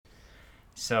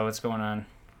So what's going on?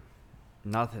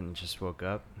 Nothing. Just woke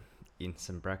up, eating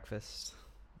some breakfast.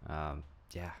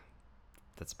 Yeah,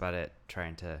 that's about it.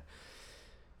 Trying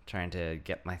to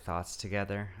get my thoughts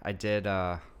together. I did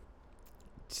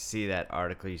see that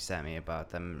article you sent me about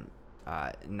them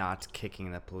not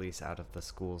kicking the police out of the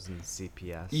schools in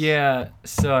CPS. Yeah,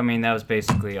 so I mean that was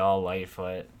basically all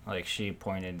Lightfoot. Like she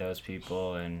appointed those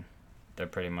people and they're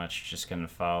pretty much just gonna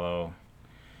follow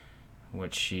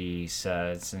what she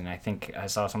says. And I think I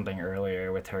saw something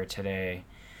earlier with her today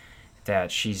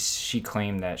that she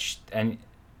claimed that and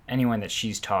anyone that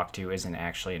she's talked to isn't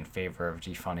actually in favor of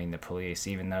defunding the police,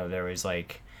 even though there was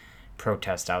like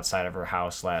protest outside of her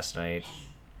house last night,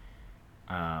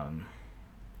 um,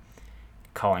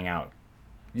 calling out.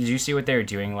 Did you see what they were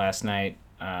doing last night?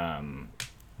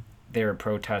 They were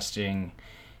protesting,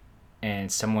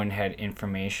 and someone had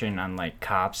information on like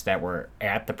cops that were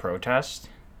at the protest.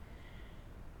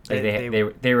 Like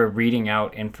they were reading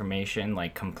out information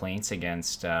like complaints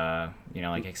against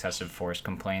like excessive force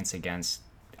complaints against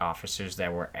officers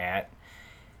that were at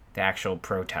the actual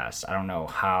protest. I don't know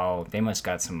how they must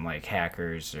got some like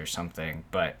hackers or something,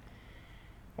 but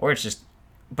or it's just.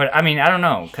 But I mean I don't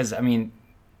know because I don't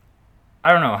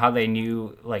know how they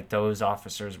knew like those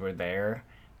officers were there,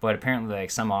 but apparently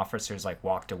like some officers like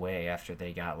walked away after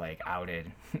they got like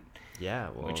outed, Yeah,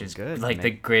 well, which is good. like the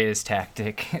greatest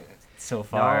tactic so No,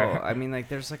 far. I mean like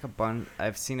there's like a bunch.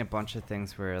 I've seen a bunch of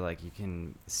things where like you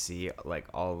can see like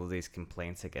all of these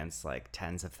complaints against like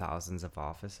tens of thousands of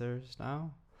officers now.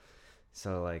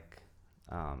 So like,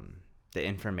 um, the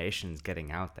information's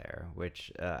getting out there,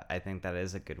 which I think that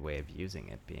is a good way of using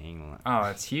it. Oh,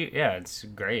 it's huge. Yeah, it's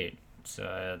great. It's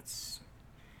I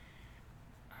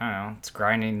don't know. It's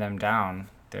grinding them down.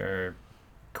 They're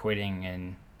quitting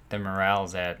and the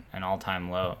morale's at an all-time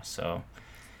low. So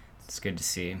it's good to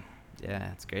see.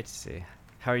 yeah, it's great to see.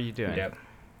 How are you doing? Yep.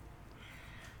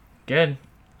 Good.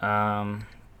 Um,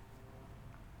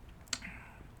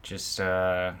 just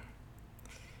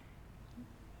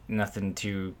nothing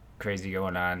too crazy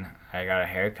going on. I got a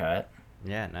haircut.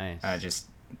 Yeah, nice. I just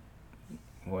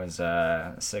was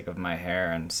sick of my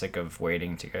hair and sick of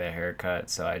waiting to get a haircut,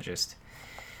 so I just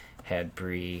had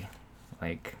Bree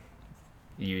like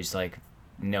use like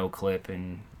no clip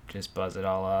and just buzz it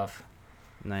all off.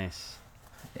 Nice.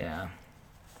 Yeah.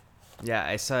 Yeah,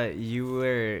 I saw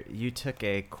you took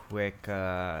a quick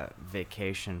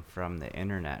vacation from the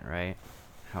internet, right?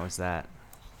 How was that?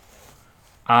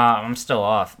 I'm still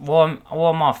off. I'm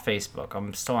off Facebook.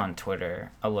 I'm still on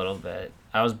Twitter a little bit.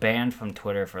 I was banned from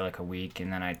Twitter for like a week,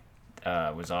 and then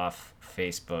I was off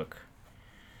Facebook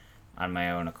on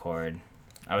my own accord.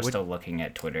 I was What still looking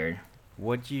at Twitter.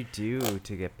 What'd you do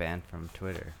to get banned from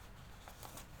Twitter?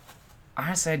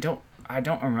 Honestly, I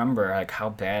don't remember like how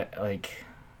bad like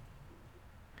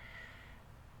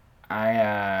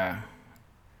I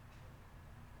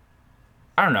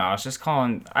I don't know. I was just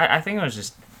calling. I think it was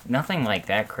just nothing like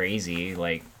that crazy.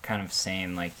 Like kind of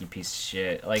saying like you piece of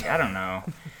shit. Like I don't know.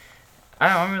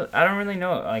 I don't really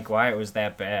know like why it was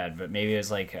that bad. But maybe it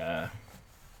was like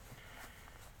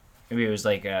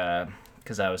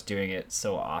because I was doing it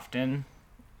so often.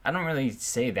 I don't really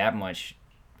say that much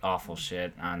awful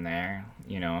shit on there.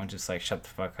 Just like shut the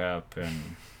fuck up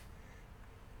and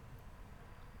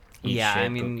Yeah, I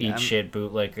mean, eat shit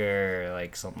bootlicker or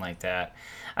like something like that.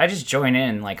 I just join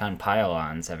in like on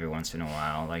pile-ons every once in a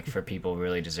while, like for people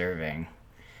really deserving,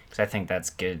 because I think that's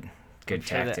good sure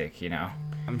that tactic.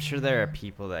 I'm sure there are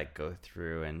people that go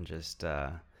through and just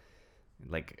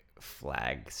like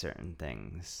flag certain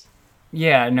things.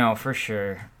 Yeah, no, for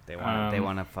sure. They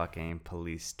want to fucking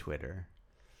police Twitter.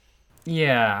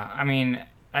 Yeah, I mean,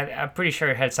 I'm pretty sure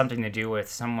it had something to do with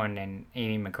someone in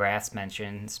Amy McGrath's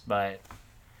mentions, but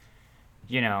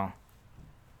you know,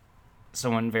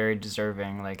 someone very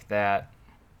deserving like that,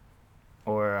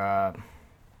 or I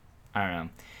don't know.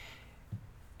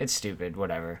 It's stupid.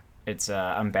 Whatever. It's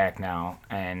I'm back now,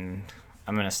 and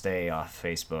I'm gonna stay off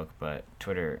Facebook, but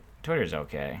Twitter's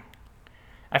okay.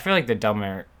 I feel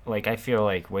like I feel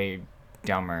like way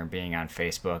dumber being on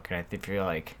Facebook, and feel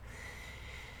like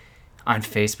on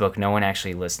Facebook no one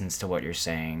actually listens to what you're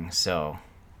saying, so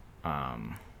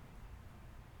um,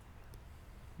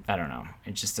 I don't know.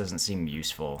 It just doesn't seem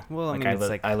useful. Well, I Like mean, it's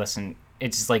like I listen.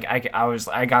 It's just like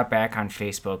I got back on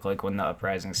Facebook like when the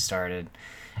uprising started,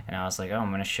 and I was like, oh, I'm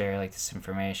gonna share like this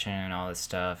information and all this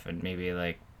stuff, and maybe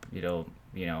like you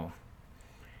know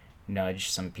nudge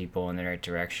some people in the right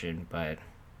direction, but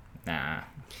nah.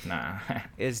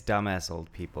 it's dumbass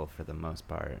old people for the most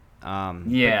part.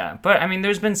 Yeah, but I mean,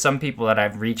 there's been some people that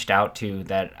I've reached out to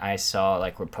that I saw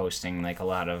like were posting like a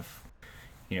lot of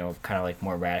kind of like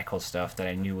more radical stuff that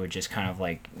I knew would just kind of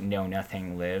like know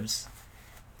nothing lives.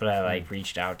 But I like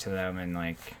reached out to them and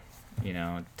like,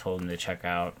 told them to check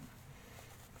out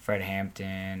Fred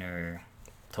Hampton, or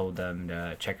told them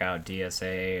to check out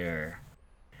DSA, or,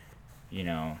 you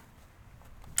know,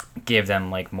 give them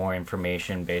like more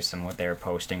information based on what they were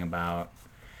posting about.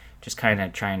 Just kind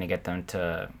of trying to get them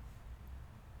to,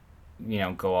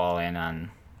 go all in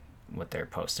on what they're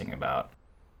posting about.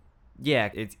 Yeah,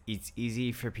 it's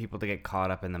easy for people to get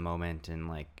caught up in the moment and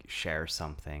like share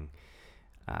something,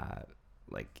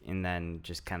 and then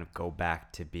just kind of go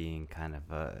back to being kind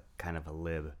of a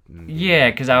lib. Yeah,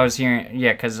 because I was hearing,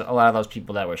 because a lot of those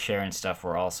people that were sharing stuff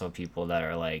were also people that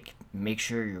are like, make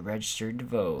sure you're registered to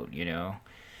vote,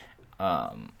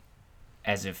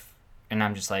 as if, and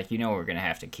I'm just like, we're gonna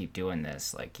have to keep doing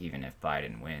this, like even if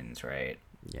Biden wins, right?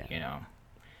 Yeah.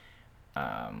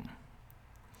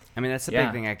 I mean, that's the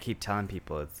big thing I keep telling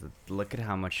people. It's look at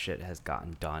how much shit has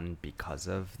gotten done because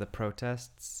of the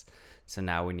protests. So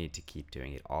now we need to keep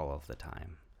doing it all of the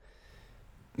time.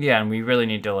 Yeah, and we really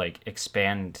need to like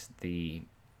expand the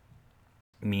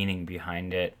meaning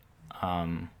behind it,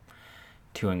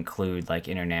 to include like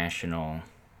international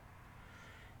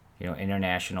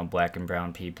black and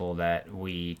brown people that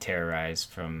we terrorize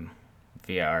from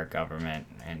via our government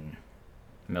and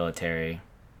military.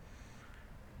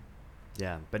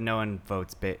 Yeah, but no one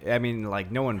votes.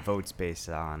 No one votes based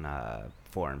on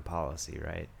foreign policy,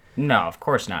 right? No, of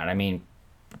course not. I mean,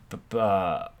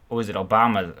 what was it,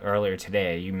 Obama earlier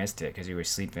today? You missed it because you were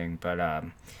sleeping, but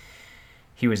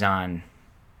he was on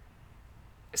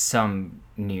some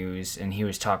news and he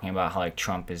was talking about how like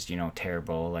Trump is,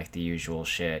 terrible, like the usual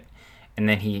shit. And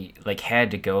then he like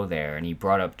had to go there and he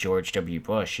brought up George W.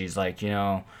 Bush. He's like,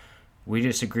 we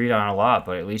disagreed on a lot,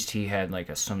 but at least he had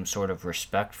like some sort of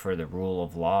respect for the rule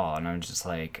of law. And I'm just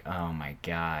like, oh my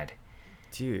God.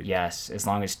 Dude. Yes, as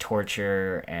long as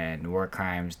torture and war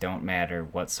crimes don't matter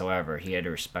whatsoever, he had a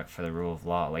respect for the rule of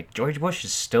law. Like, George Bush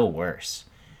is still worse.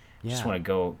 Yeah. Just want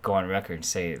to go on record and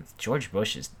say George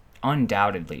Bush is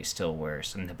undoubtedly still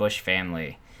worse, and the Bush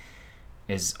family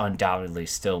is undoubtedly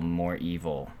still more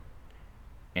evil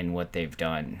in what they've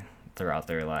done throughout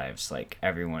their lives. Like,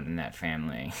 everyone in that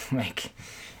family, like,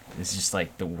 is just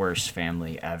like the worst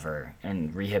family ever,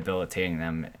 and rehabilitating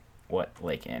them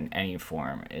in any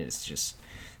form is just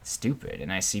stupid.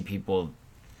 And I see people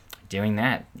doing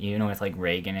that, with like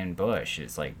Reagan and Bush.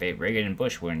 It's like Reagan and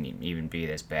Bush wouldn't even be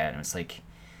this bad, and it's like,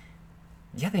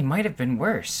 yeah, they might have been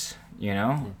worse,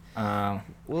 well,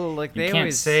 like you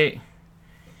can't say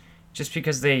just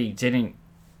because they didn't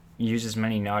use as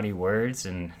many naughty words.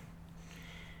 And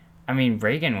I mean,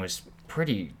 Reagan was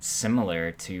pretty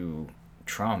similar to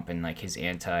Trump in like his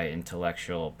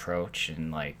anti-intellectual approach,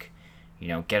 and like,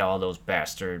 get all those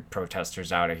bastard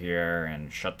protesters out of here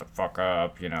and shut the fuck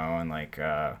up, and like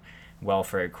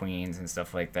welfare queens and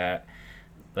stuff like that.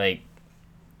 Like,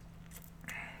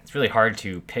 it's really hard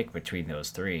to pick between those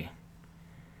three.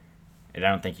 And I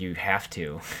don't think you have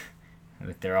to.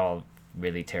 Like, they're all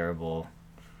really terrible.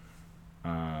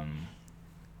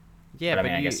 Yeah, but I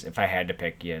mean, I guess if I had to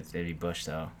pick, it'd be Bush,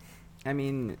 though. I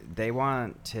mean, they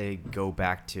want to go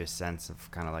back to a sense of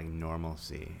kind of like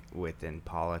normalcy within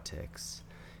politics.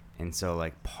 And so,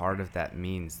 like, part of that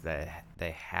means that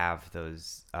they have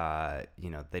those,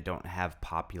 they don't have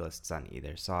populists on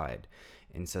either side.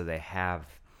 And so they have,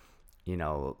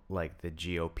 like the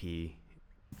GOP.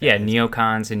 Yeah,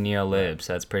 neocons and neolibs.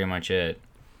 That's pretty much it.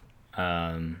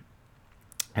 And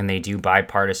they do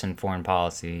bipartisan foreign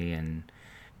policy and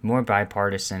more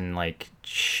bipartisan, like,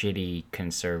 shitty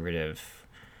conservative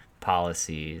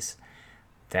policies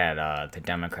that the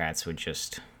Democrats would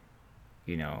just,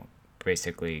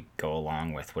 basically go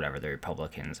along with whatever the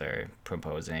Republicans are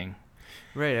proposing.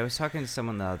 Right. I was talking to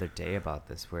someone the other day about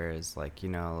this, whereas, like,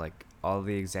 like all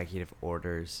the executive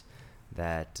orders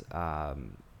that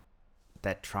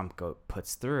that Trump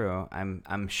puts through,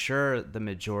 I'm sure the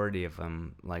majority of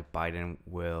them, like, Biden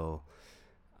will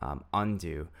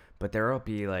undo. But there will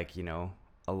be, like,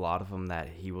 a lot of them that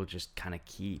he will just kind of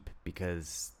keep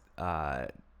because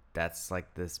that's,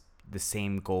 like, the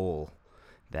same goal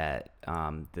that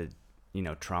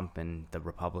Trump and the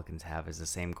Republicans have is the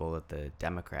same goal that the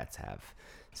Democrats have.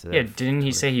 So yeah, didn't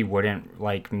he say he wouldn't,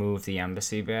 like, move the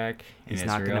embassy back in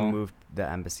Israel? He's not going to move the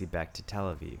embassy back to Tel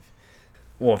Aviv.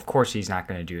 Well, of course he's not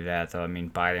going to do that, though. I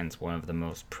mean, Biden's one of the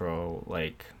most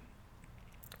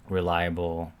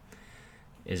reliable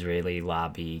Israeli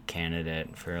lobby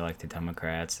candidate for, like, the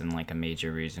Democrats, and, like, a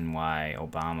major reason why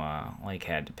Obama, like,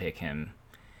 had to pick him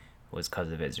was because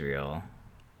of Israel,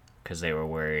 because they were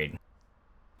worried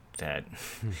that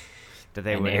That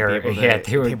they an wouldn't error. be able to, Yeah,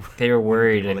 they were wouldn't be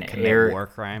worried able an to commit error. war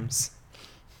crimes.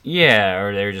 Yeah,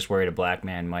 or they were just worried a black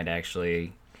man might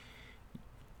actually.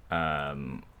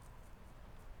 Um,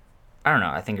 I don't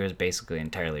know. I think it was basically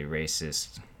entirely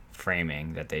racist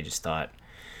framing that they just thought,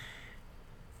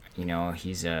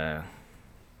 he's an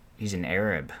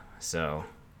Arab, so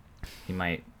he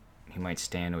might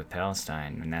stand with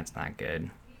Palestine, and that's not good.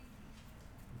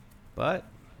 But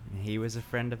he was a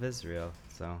friend of Israel,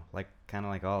 so kind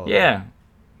of like all of them. Yeah,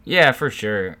 yeah, for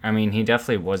sure. I mean, he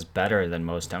definitely was better than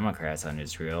most Democrats on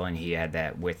Israel, and he had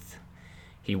that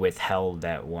he withheld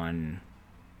that one.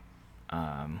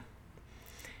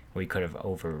 We could have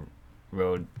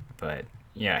overrode, but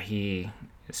yeah, he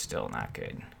is still not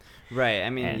good. Right. I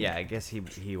mean, And yeah, I guess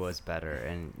he was better,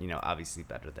 and obviously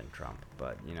better than Trump,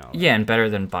 but yeah, and better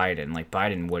than Biden. Like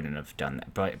Biden wouldn't have done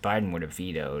that. But Biden would have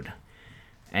vetoed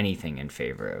anything in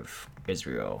favor of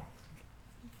Israel,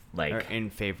 like or in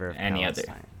favor of any other.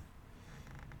 Palestine.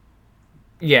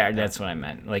 Yeah, that's what I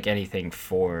meant. Like anything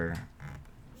for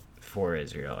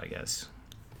Israel, I guess.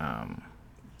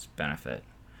 It's benefit.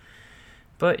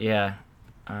 But yeah,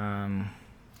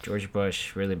 George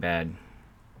Bush really bad,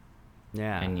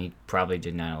 Yeah. and he probably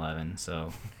did 9/11.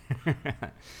 So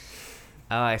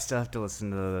Oh, I still have to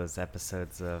listen to those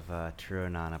episodes of True or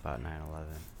Non about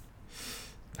 9/11.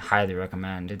 highly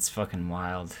recommend. It's fucking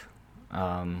wild.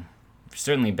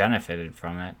 Certainly benefited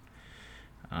from it.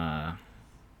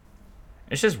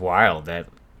 It's just wild that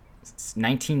it's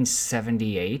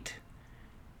 1978.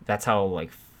 That's how like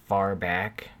far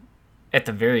back. At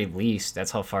the very least,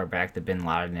 that's how far back the Bin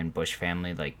Laden and Bush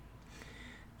family, like,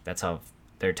 that's how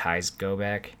their ties go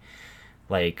back.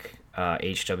 Like,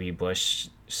 H.W. Bush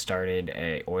started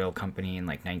a oil company in,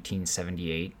 like,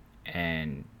 1978,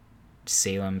 and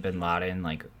Salem Bin Laden,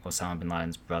 like, Osama Bin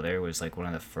Laden's brother, was, like, one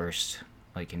of the first,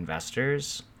 like,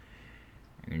 investors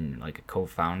and, like, a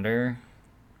co-founder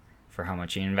for how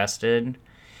much he invested.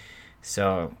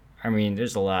 So, I mean,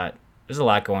 there's a lot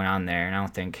going on there, and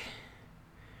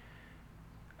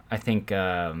I think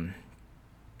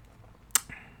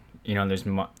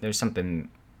there's something,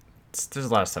 there's a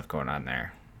lot of stuff going on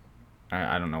there.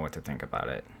 I don't know what to think about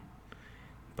it,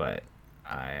 but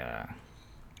Yeah,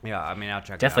 I mean, I'll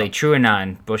check definitely it out. True or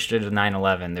Non, Bush did a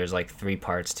 9/11. There's like 3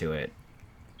 parts to it.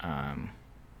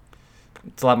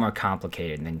 It's a lot more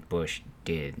complicated than Bush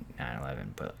did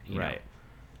 9/11, but Right.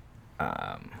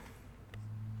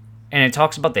 and it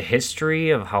talks about the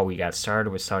history of how we got started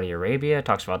with Saudi Arabia. It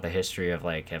talks about the history of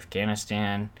like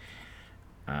Afghanistan,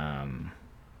 and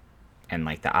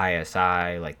like the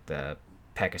ISI, like the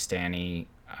Pakistani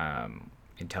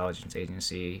intelligence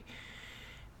agency,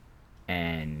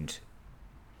 and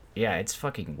yeah, it's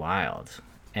fucking wild.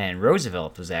 And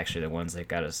Roosevelt was actually the ones that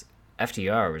got us.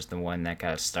 FDR was the one that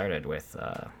got us started with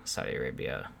Saudi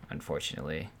Arabia,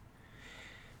 unfortunately.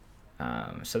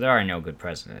 So there are no good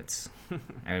presidents.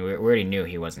 I mean, we already knew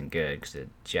he wasn't good because of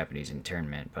Japanese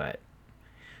internment, but,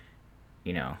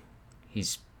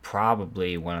 he's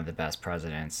probably one of the best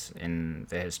presidents in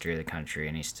the history of the country,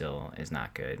 and he still is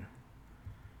not good.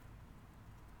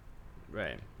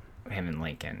 Right. Him and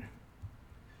Lincoln.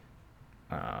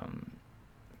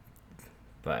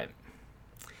 But,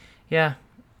 yeah,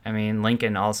 I mean,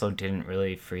 Lincoln also didn't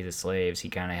really free the slaves. He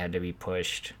kind of had to be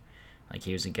pushed. Like,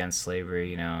 he was against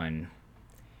slavery,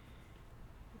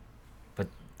 but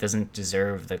doesn't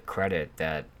deserve the credit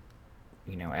that,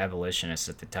 abolitionists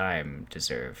at the time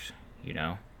deserved,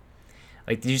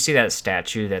 Like, did you see that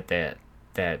statue that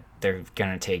they're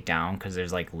gonna take down because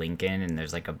there's, like, Lincoln and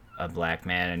there's, like, a black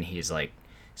man and he's, like,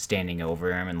 standing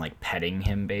over him and, like, petting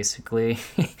him, basically.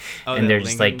 Oh, and that they're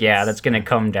just like, yeah, Lincoln's- that's gonna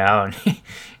come down.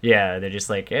 Yeah, they're just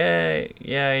like, hey,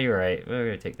 yeah, you're right. We're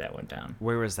gonna take that one down.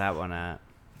 Where was that one at?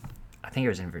 I think it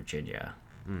was in Virginia.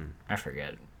 Hmm. I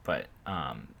forget, but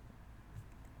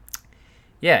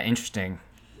yeah, interesting.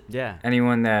 Yeah.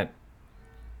 Anyone that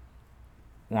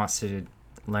wants to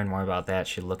learn more about that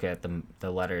should look at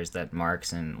the letters that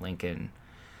Marx and Lincoln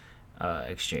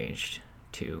exchanged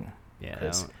too. Yeah.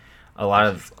 Because a lot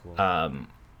that's of cool.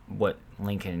 what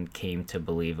Lincoln came to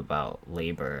believe about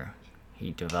labor,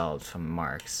 he developed from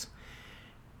Marx.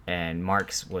 And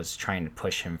Marx was trying to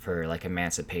push him for like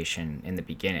emancipation in the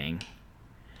beginning,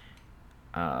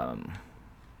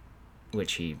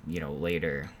 which he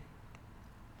later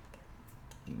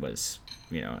was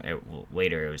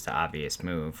later it was the obvious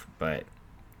move, but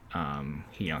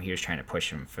he was trying to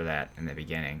push him for that in the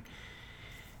beginning.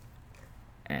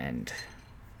 And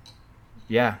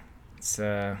yeah, it's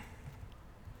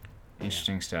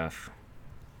interesting stuff.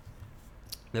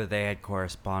 They had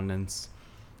correspondence.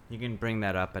 You can bring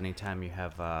that up anytime you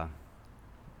have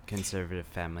conservative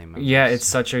family members. Yeah, it's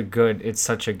such a good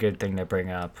thing to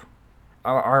bring up.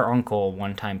 Our uncle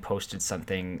one time posted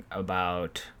something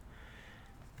about,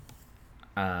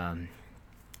 you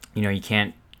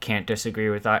can't disagree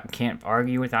with can't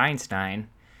argue with Einstein,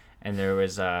 and there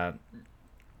was a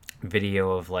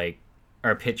video of like,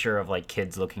 or a picture of like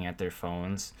kids looking at their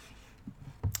phones,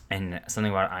 and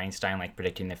something about Einstein like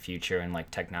predicting the future and like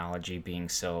technology being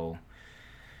so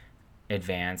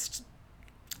advanced,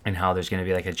 and how there's going to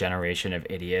be like a generation of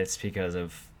idiots because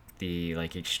of the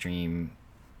like extreme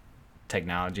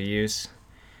technology use.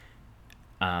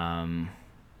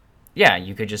 Yeah,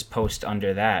 you could just post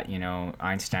under that,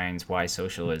 Einstein's Why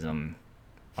Socialism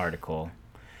article,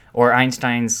 or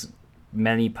Einstein's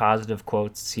many positive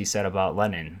quotes he said about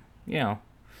Lenin. Why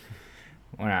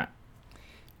not?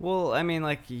 Well, I mean,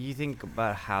 like, you think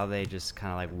about how they just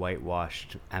kind of like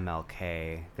whitewashed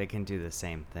MLK. They can do the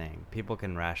same thing. People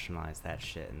can rationalize that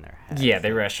shit in their head. Yeah,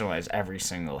 they rationalize every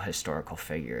single historical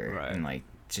figure, Right. And like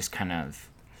just kind of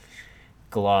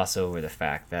gloss over the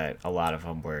fact that a lot of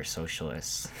them were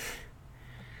socialists.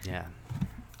 Yeah.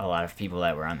 A lot of people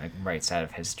that were on the right side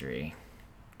of history.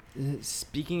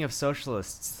 Speaking of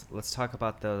socialists, let's talk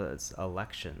about those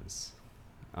elections.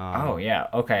 Oh yeah,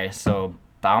 okay. So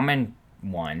Bauman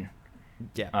won.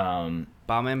 Yeah.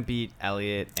 Bauman beat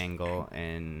Elliot Engel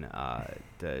in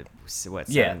the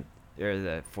Yeah. or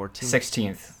the 14th.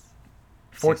 16th.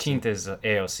 14th is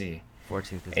AOC.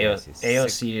 14th is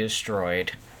AOC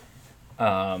destroyed.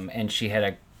 And she had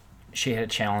a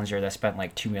challenger that spent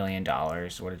like $2 million.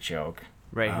 What a joke.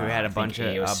 Right, who had I a think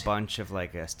bunch of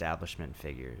like establishment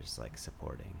figures like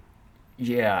supporting.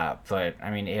 Yeah, but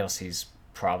I mean AOC's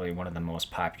probably one of the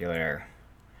most popular,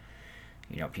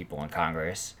 people in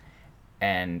Congress.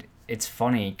 And it's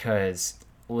funny because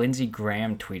Lindsey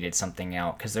Graham tweeted something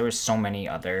out, because there was so many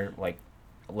other like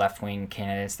left-wing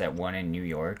candidates that won in New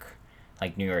York,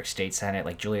 like New York State Senate,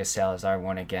 like Julia Salazar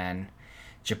won again.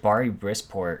 Jabari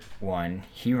Brisport won.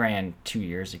 He ran 2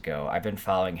 years ago. I've been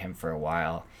following him for a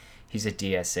while. He's a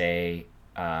DSA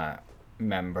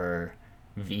member,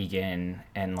 vegan,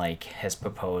 and like has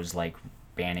proposed like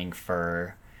banning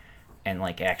fur and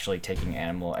like actually taking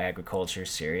animal agriculture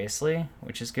seriously,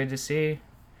 which is good to see.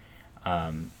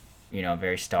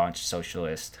 Very staunch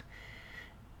socialist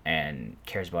and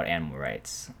cares about animal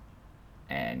rights.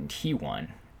 And he won,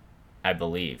 I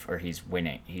believe, or he's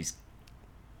winning. He's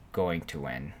going to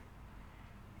win.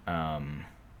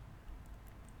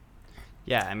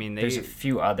 Yeah, I mean, there's a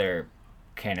few other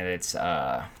candidates.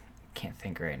 Can't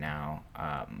think right now.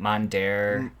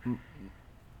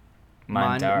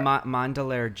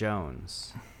 Mondale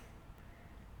Jones.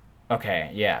 Okay,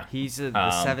 yeah. He's the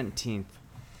 17th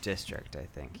district, I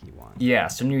think he won. Yeah,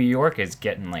 so New York is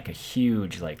getting like a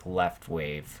huge like left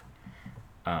wave,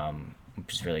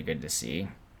 which is really good to see.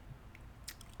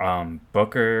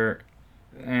 Booker,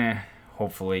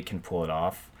 hopefully can pull it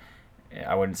off.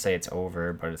 I wouldn't say it's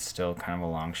over, but it's still kind of a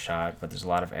long shot. But there's a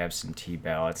lot of absentee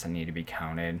ballots that need to be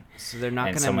counted. So they're not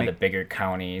going to some of the bigger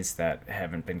counties that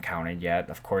haven't been counted yet.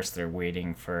 Of course, they're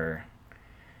waiting for,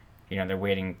 they're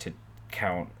waiting to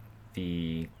count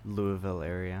the Louisville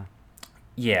area.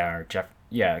 Yeah,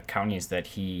 or counties that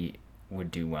he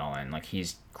would do well in. Like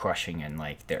he's crushing in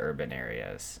like the urban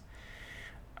areas.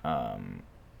 I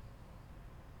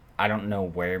don't know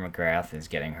where McGrath is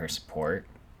getting her support.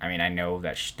 I mean, I know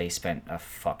that they spent a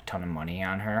fuck ton of money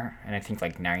on her, and I think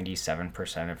like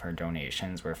 97% of her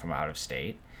donations were from out of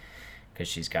state, because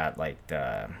she's got like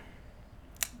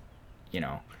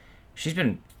she's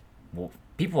been,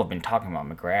 people have been talking about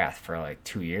McGrath for like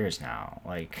 2 years now,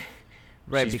 like.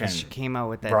 Right, because she came out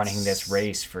with that running this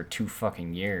race for 2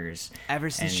 fucking years.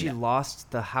 Ever since she lost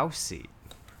the House seat.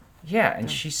 Yeah, and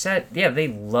she said, they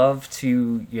love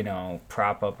to,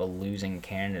 prop up a losing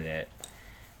candidate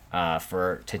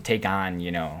to take on,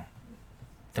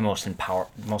 the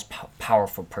most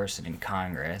powerful person in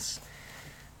Congress.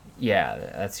 Yeah,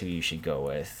 that's who you should go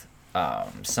with.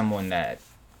 Someone that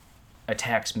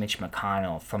attacks Mitch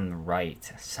McConnell from the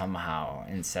right somehow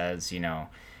and says,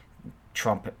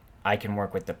 Trump, I can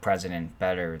work with the president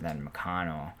better than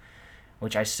McConnell,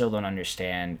 which I still don't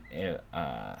understand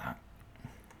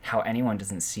how anyone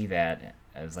doesn't see that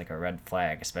as like a red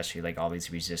flag, especially like all these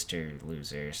resistor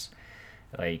losers.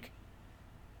 Like,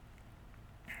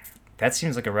 that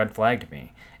seems like a red flag to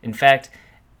me. In fact,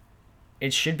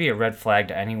 it should be a red flag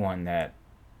to anyone that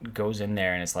goes in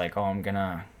there and is like, oh, I'm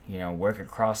gonna, work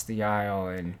across the aisle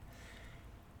and,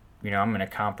 I'm gonna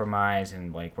compromise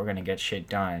and like we're gonna get shit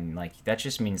done. Like, that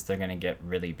just means they're gonna get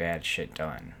really bad shit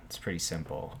done. It's pretty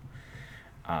simple.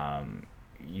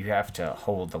 You have to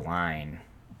hold the line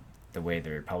the way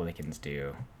the Republicans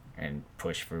do, and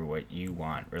push for what you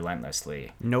want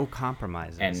relentlessly. No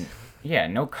compromises. And yeah,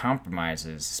 no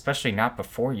compromises, especially not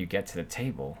before you get to the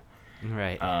table.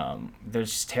 Right. They're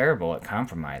just terrible at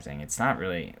compromising. It's not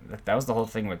really, that was the whole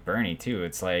thing with Bernie too.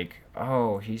 It's like,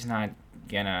 oh, he's not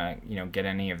gonna, get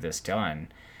any of this done.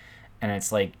 And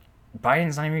it's like,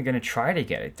 Biden's not even gonna try to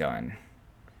get it done.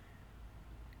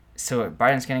 So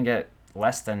Biden's gonna get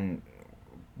less than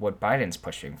what Biden's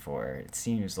pushing for. It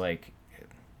seems like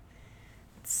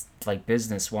it's like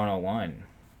business 101.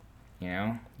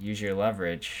 Use your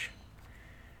leverage.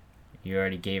 You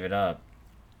already gave it up.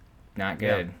 Not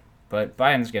good. Yeah. But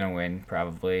Biden's going to win,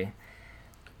 probably.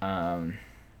 Yeah,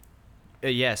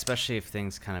 especially if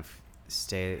things kind of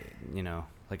stay,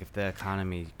 like if the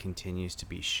economy continues to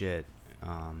be shit.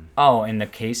 And the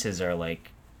cases are like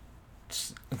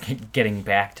getting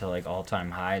back to like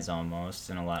all-time highs almost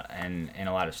in a lot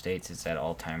of states. It's at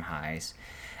all-time highs.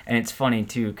 And it's funny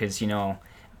too, because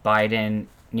Biden,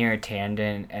 Neera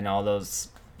Tanden, and all those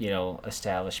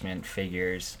establishment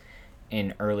figures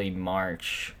in early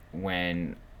March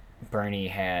when Bernie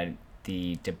had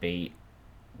the debate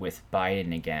with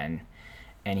Biden again,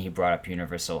 and he brought up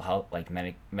universal health, like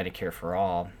Medicare for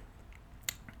all,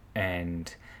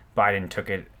 and Biden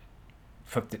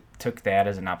took that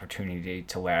as an opportunity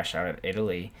to lash out at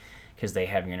Italy because they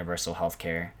have universal health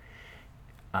care,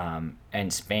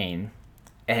 and Spain.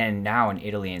 And now in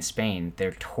Italy and Spain,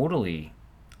 they're totally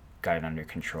got it under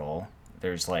control.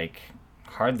 There's like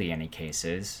hardly any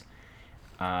cases.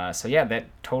 So yeah, that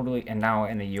totally. And now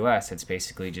in the U.S., it's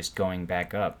basically just going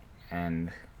back up,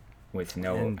 and with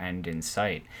no end in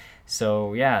sight.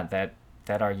 So yeah, that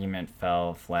argument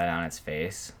fell flat on its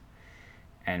face,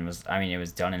 and it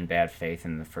was done in bad faith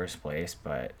in the first place.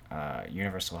 But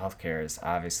universal healthcare is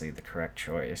obviously the correct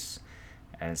choice,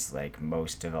 as like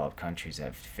most developed countries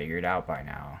have figured out by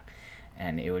now,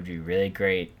 and it would be really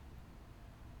great.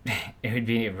 It would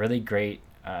be a really great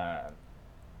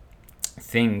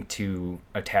thing to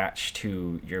attach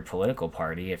to your political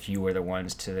party if you were the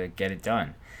ones to get it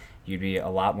done. You'd be a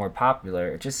lot more popular.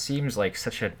 It just seems like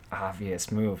such an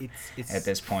obvious move at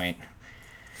this point.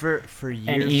 For years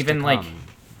and even to like come.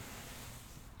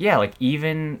 Yeah, like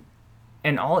even,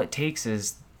 and all it takes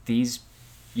is these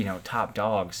top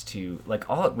dogs to, like,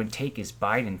 all it would take is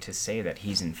Biden to say that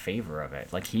he's in favor of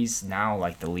it. Like, he's now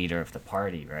like the leader of the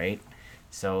party, right?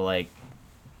 So like,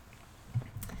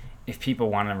 if people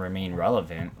want to remain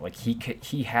relevant, like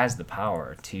he has the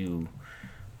power to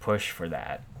push for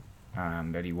that,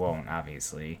 but he won't,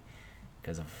 obviously,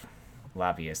 because of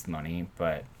lobbyist money.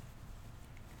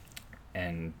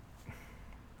 And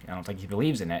I don't think he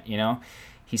believes in it.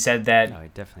 He said that. No, he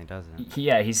definitely doesn't.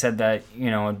 Yeah, he said that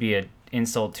it'd be an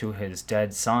insult to his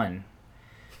dead son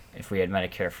if we had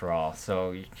Medicare for all.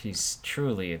 So he's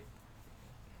truly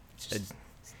just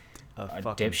a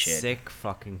fucking dipshit. Sick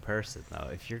fucking person, though.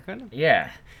 If you're gonna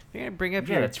bring up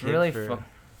your that's kid really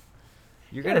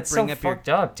you're gonna that's bring so up fucked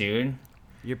up, dude.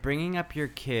 You're bringing up your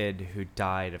kid who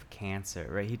died of cancer,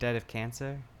 right? He died of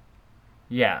cancer.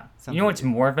 Yeah. Something. You know what's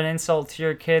more of an insult to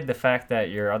your kid? The fact that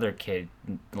your other kid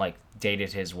like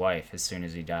dated his wife as soon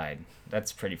as he died.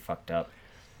 That's pretty fucked up.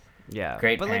 Yeah.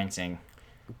 Great parenting.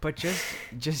 But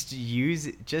just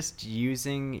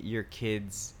using your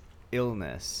kid's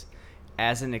illness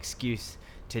as an excuse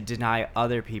to deny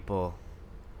other people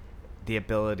the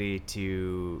ability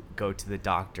to go to the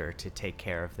doctor to take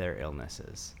care of their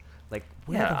illnesses. Like,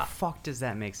 where the fuck does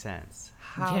that make sense?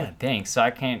 How? Yeah, thanks. So I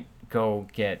can't go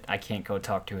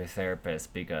talk to a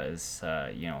therapist because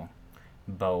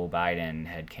Beau Biden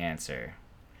had cancer.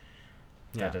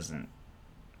 Yeah.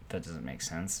 That doesn't make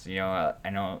sense. I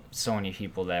know so many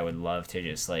people that would love to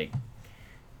just like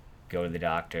go to the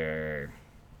doctor,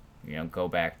 go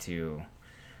back to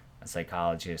a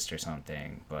psychologist or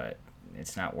something, but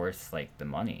it's not worth like the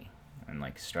money and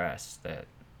like stress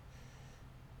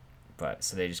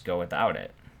so they just go without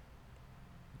it.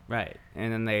 Right.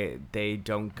 And then they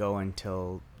don't go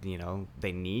until,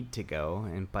 they need to go,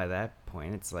 and by that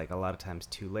point it's like a lot of times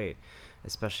too late,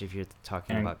 especially if you're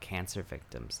talking about cancer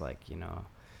victims, like,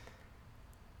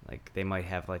 like they might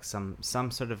have like some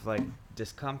sort of like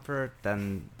discomfort,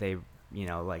 then they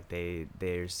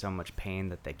there's so much pain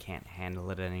that they can't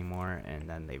handle it anymore, and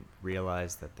then they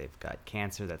realize that they've got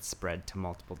cancer that's spread to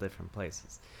multiple different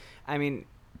places. I mean,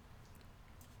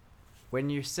 when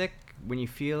you're sick, when you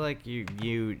feel like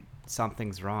you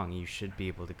something's wrong, you should be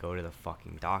able to go to the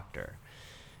fucking doctor.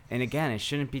 And again, it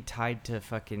shouldn't be tied to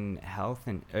fucking health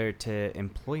or to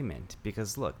employment,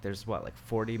 because look, there's like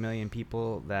 40 million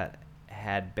people that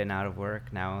had been out of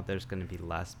work. Now there's going to be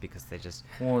less because they just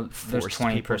there's forced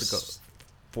people to go.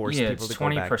 force Yeah, people it's to go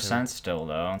back to 20% still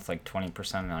though. It's like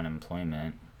 20%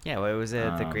 unemployment. Yeah, well, it was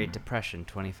the Great Um, Depression,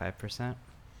 25%.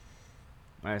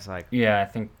 I was like, Yeah, I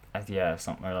think yeah,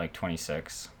 something like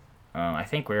 26. I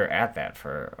think we were at that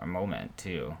for a moment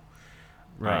too.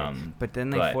 right. But then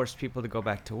they But forced people to go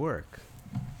back to work,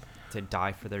 to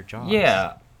die for their jobs.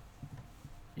 yeah,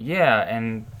 yeah,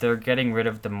 and they're getting rid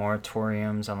of the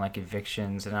moratoriums on like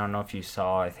evictions. And I don't know if you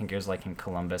saw. I think it was like in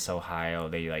Columbus, Ohio.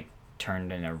 They like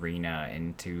turned an arena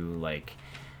into like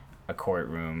a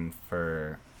courtroom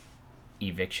for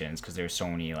evictions because there's so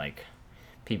many like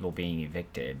people being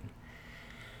evicted.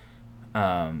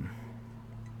 Um,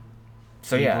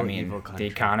 So yeah, I mean, Evil the country.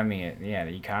 economy, yeah,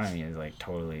 the economy is like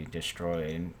totally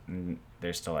destroyed, and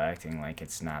they're still acting like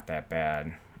it's not that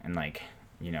bad, and like,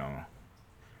 you know,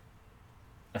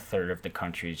 a third of the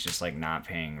country is just like not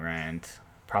paying rent,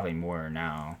 probably more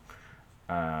now.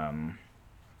 Um,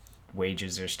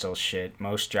 Wages are still shit.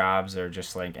 Most jobs are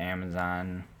just like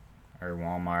Amazon or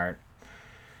Walmart.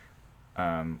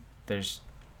 There's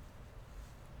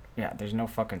yeah, there's no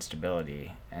fucking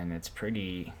stability, and it's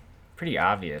pretty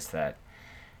obvious that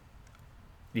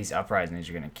these uprisings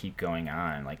are going to keep going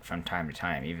on like from time to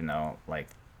time, even though like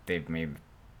they may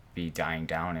be dying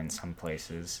down in some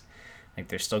places. Like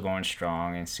they're still going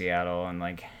strong in Seattle and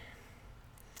like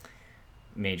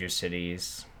major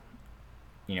cities,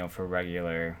 for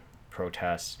regular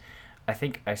protests. I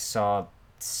think I saw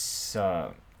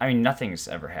I mean, nothing's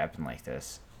ever happened like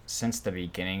this since the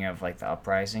beginning of like the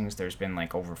uprisings. There's been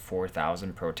like over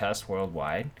 4,000 protests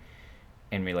worldwide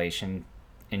in relation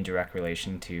in direct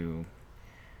relation to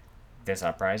this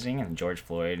uprising and George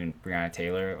Floyd and Breonna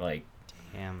Taylor. Like,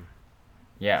 Damn.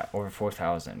 yeah, over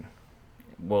 4,000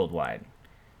 worldwide.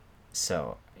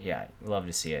 So yeah, love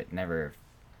to see it. Never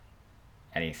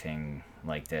anything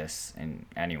like this in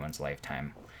anyone's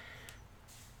lifetime,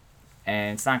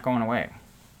 and it's not going away,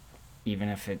 even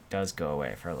if it does go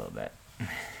away for a little bit.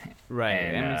 Right.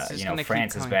 And I mean, it's just gonna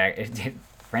France keep is coming. back.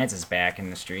 France is back in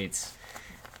the streets,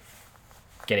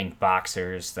 getting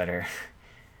boxers that are.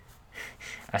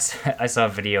 I saw a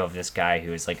video of this guy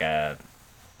who is like I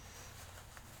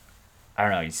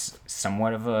don't know, he's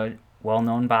somewhat of a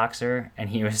well-known boxer, and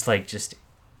he was like just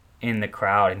in the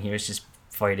crowd, and he was just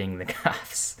fighting the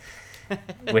cops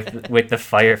with the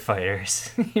firefighters.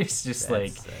 He was just That's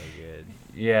like, so good.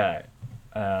 yeah.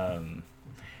 And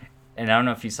I don't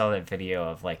know if you saw that video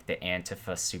of like the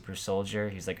Antifa super soldier.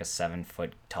 He's like a 7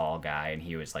 foot tall guy, and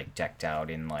he was like decked out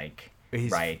in like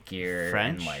He's riot gear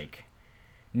French? and like.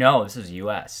 No, this is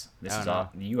U.S. This Oh, is no. all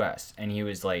the U.S. And he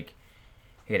was like,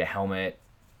 he had a helmet.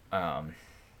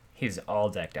 He's all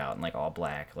decked out in like all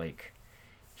black. Like,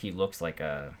 he looks like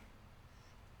a.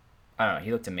 I don't know.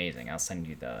 He looked amazing. I'll send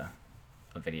you a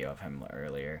video of him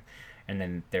earlier, and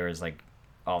then there was like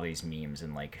all these memes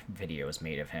and like videos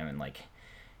made of him and like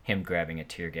him grabbing a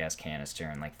tear gas canister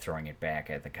and like throwing it back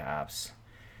at the cops,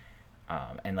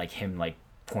 and like him like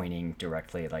pointing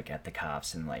directly like at the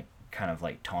cops and like kind of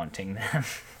like taunting them,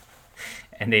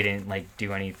 and they didn't like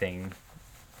do anything,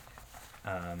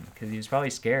 because he was probably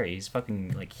scary. He's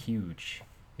fucking like huge.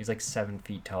 He's like 7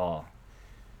 feet tall.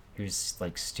 He was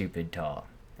like stupid tall.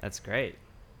 That's great.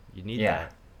 You need Yeah.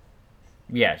 that.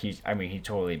 Yeah, he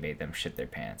totally made them shit their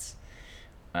pants.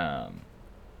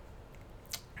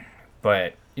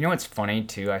 But you know what's funny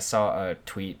too? I saw a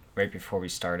tweet right before we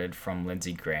started from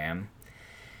Lindsey Graham,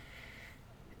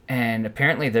 and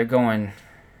apparently they're going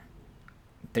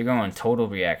total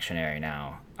reactionary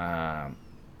now.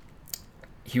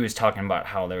 He was talking about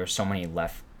how there were so many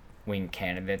left wing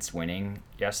candidates winning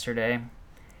yesterday,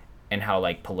 and how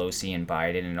like Pelosi and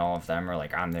Biden and all of them are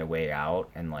like on their way out,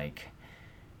 and like,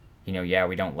 yeah,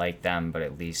 we don't like them, but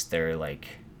at least they're like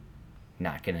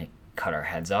not gonna cut our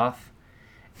heads off.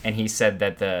 And he said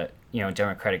that the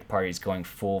Democratic Party is going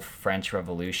full French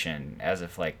Revolution, as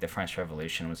if like the French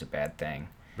Revolution was a bad thing.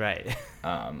 Right.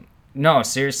 No,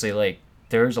 seriously, like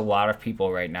there's a lot of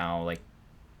people right now, like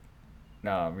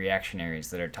reactionaries,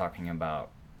 that are talking about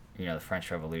the French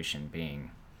Revolution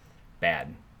being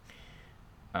bad.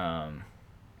 And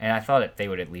I thought that they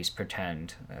would at least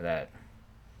pretend that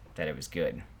it was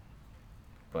good,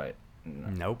 but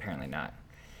Nope. apparently not.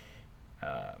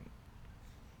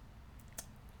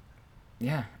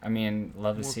 Yeah, I mean,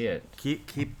 love to see it.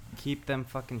 Keep them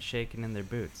fucking shaking in their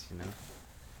boots, you know.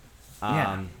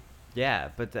 Yeah. Yeah,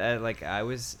 but like I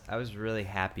was really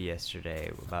happy yesterday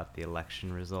about the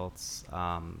election results.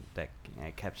 That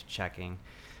I kept checking.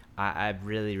 I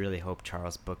really really hope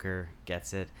Charles Booker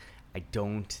gets it. I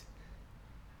don't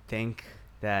think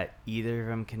that either of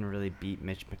them can really beat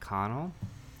Mitch McConnell.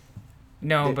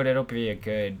 No, but it'll be a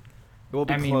good. It will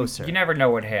be I mean, closer. you never know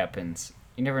what happens.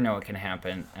 you never know what can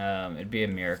happen. It'd be a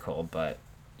miracle, but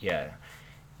yeah,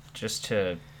 just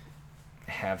to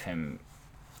have him,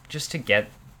 just to get,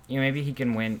 maybe he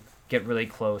can win, get really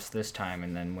close this time,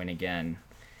 and then win again.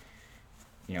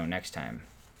 Next time,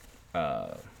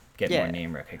 get more Yeah.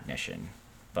 name recognition.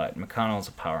 But McConnell's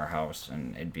a powerhouse,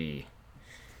 and it'd be.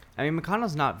 I mean,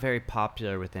 McConnell's not very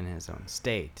popular within his own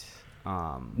state.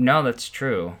 No, that's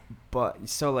true. But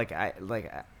so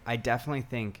I definitely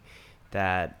think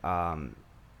that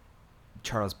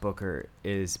Charles Booker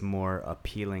is more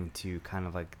appealing to kind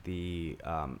of like the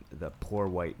poor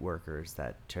white workers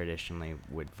that traditionally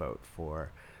would vote for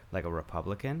like a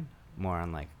Republican, more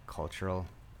on like cultural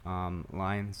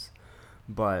lines.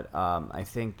 But I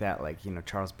think that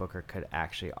Charles Booker could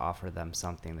actually offer them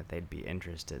something that they'd be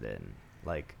interested in,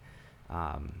 like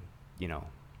you know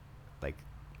like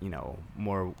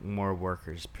more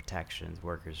workers protections,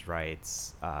 workers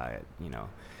rights,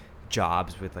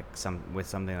 jobs with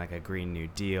something like a Green New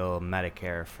Deal,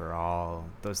 Medicare for all.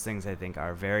 Those things I think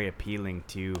are very appealing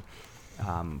to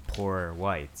poor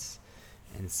whites.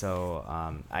 And so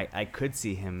I could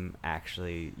see him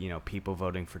actually, people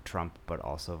voting for Trump, but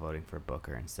also voting for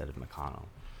Booker instead of McConnell.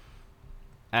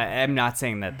 I'm not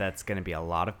saying that that's going to be a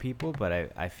lot of people,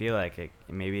 but I feel like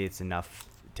maybe it's enough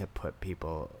to put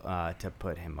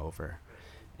him over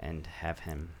and have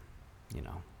him,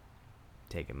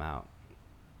 take him out.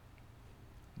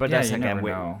 But Yeah, that's you never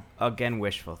know. again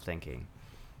wishful thinking.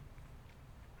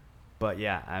 But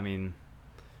yeah, I mean,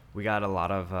 we got a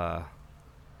lot of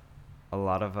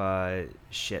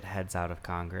shitheads out of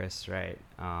Congress, right?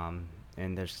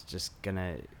 And there's just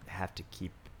gonna have to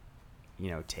keep,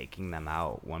 taking them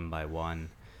out one by one.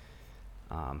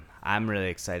 I'm really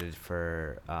excited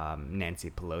for Nancy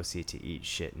Pelosi to eat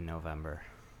shit in November.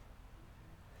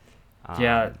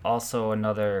 Yeah, also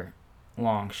another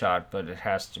long shot, but it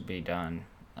has to be done.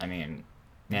 I mean,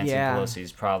 Nancy Pelosi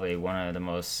is probably one of the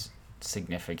most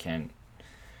significant.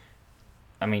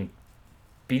 I mean,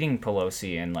 beating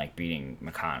Pelosi and beating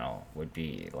McConnell would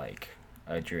be like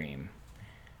a dream.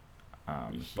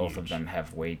 Both of them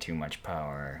have way too much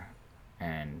power,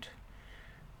 and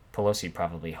Pelosi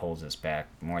probably holds us back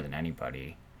more than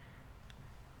anybody.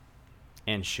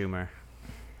 And Schumer.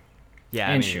 Yeah,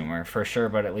 and Schumer for sure,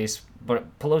 but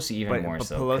Pelosi even more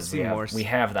so. Pelosi we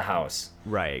have the House.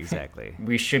 Right, exactly.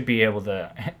 We should be able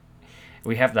to.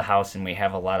 We have the House, and we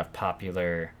have a lot of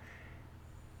popular,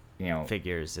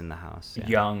 figures in the House. Yeah.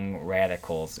 Young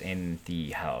radicals in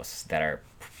the House that are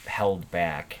held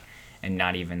back and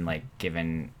not even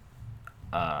given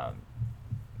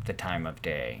the time of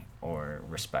day or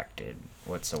respected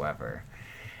whatsoever.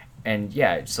 And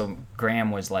yeah, so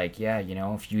Graham was like, yeah,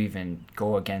 if you even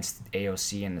go against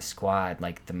AOC in the squad,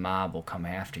 the mob will come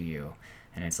after you.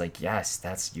 And it's like,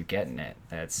 yes, you're getting it.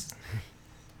 That's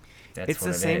it's what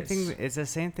the same is. thing. It's the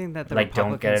same thing that the don't get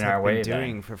Republicans in our have way been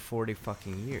doing then. for 40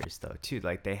 fucking years, though, too.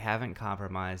 They haven't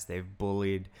compromised. They've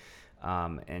bullied,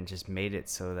 and just made it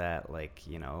so that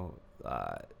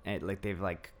they've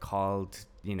called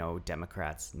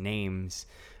Democrats names.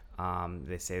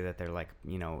 They say that they're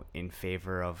in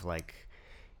favor of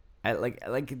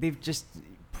they've just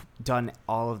done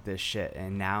all of this shit,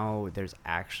 and now there's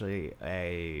actually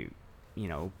a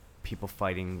people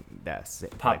fighting that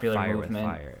Popular fire movement. with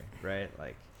fire,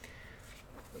 right?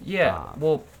 Yeah,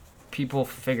 well, people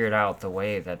figured out the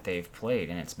way that they've played,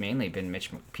 and it's mainly been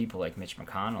people like Mitch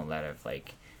McConnell that have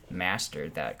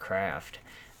mastered that craft,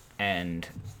 and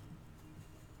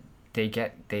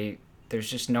there's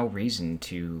just no reason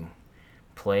to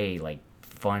play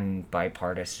fun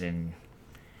bipartisan,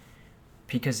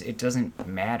 because it doesn't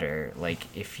matter.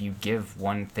 If you give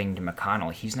one thing to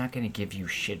McConnell, he's not going to give you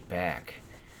shit back.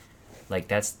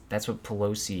 That's what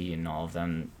Pelosi and all of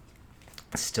them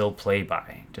still play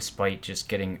by, despite just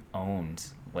getting owned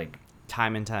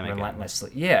time and time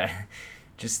relentlessly. Yeah,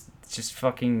 just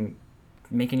fucking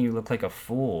making you look like a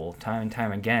fool time and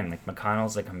time again.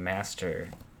 McConnell's a master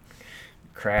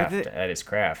at his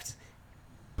craft.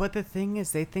 But the thing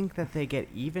is, they think that they get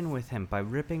even with him by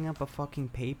ripping up a fucking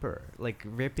paper,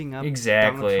 ripping up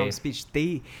Donald Trump's speech.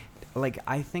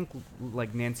 I think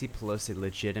Nancy Pelosi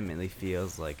legitimately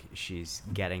feels like she's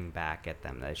getting back at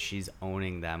them, that she's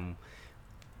owning them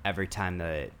every time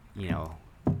that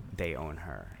they own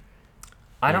her.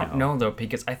 I don't know though,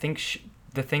 because I think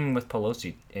the thing with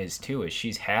Pelosi is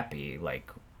she's happy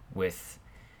with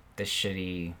the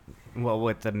shitty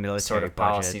with the military sort of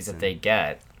policies that they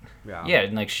get. Yeah,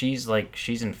 and she's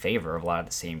in favor of a lot of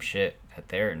the same shit that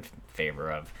they're in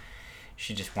favor of.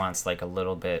 She just wants a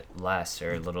little bit less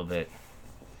or a little bit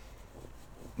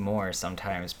more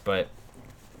sometimes, but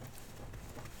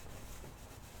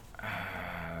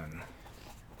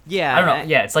Yeah, I don't know.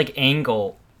 Yeah, it's like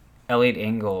Elliot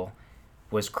Engel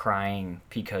was crying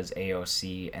because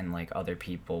AOC and like other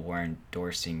people were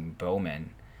endorsing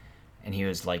Bowman, and he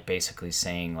was like basically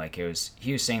saying like he was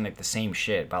saying like the same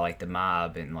shit about like the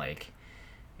mob and like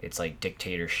it's like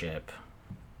dictatorship,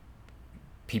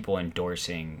 people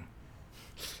endorsing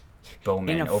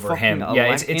Bowman over him.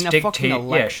 Yeah, it's in a fucking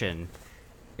election. Yeah,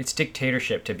 it's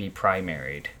dictatorship to be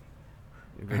primaried.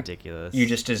 Ridiculous. You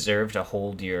just deserve to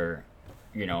hold your,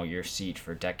 your seat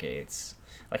for decades.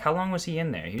 Like, how long was he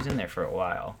in there? He was in there for a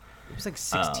while. It was like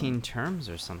 16 terms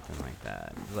or something like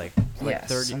that. Like yeah,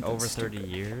 30 over 30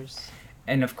 years.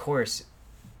 And of course,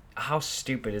 how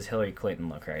stupid does Hillary Clinton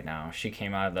look right now? She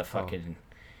came out of the fucking.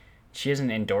 She hasn't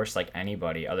endorsed like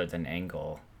anybody other than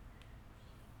Engel.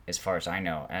 As far as I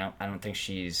know, I don't think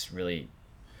she's really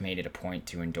made it a point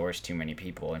to endorse too many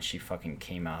people, and she fucking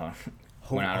came out.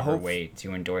 Went out of her way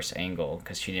to endorse Engel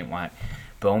because she didn't want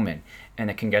Bowman. And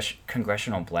the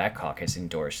Congressional Black Caucus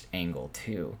endorsed Engel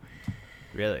too.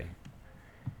 Really?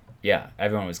 Yeah,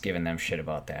 everyone was giving them shit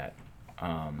about that.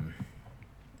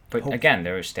 But again,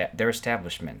 they're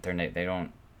establishment. They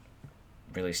don't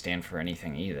really stand for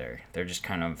anything either. They're just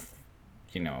kind of,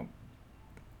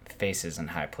 faces in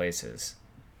high places,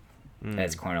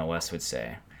 as Cornel West would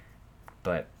say.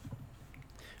 But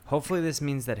hopefully this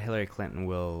means that Hillary Clinton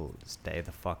will stay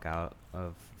the fuck out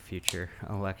of future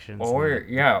elections.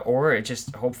 Or it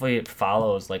just hopefully it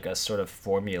follows like a sort of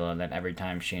formula that every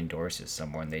time she endorses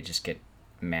someone, they just get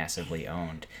massively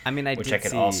owned. I mean, I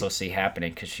could also see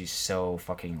happening because she's so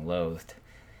fucking loathed.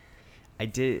 I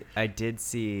did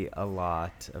see a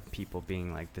lot of people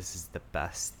being like, this is the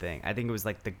best thing. I think it was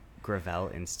like the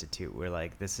Gravel Institute were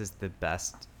like, this is the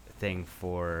best thing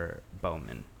for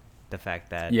Bowman. The fact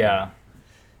that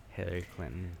Hillary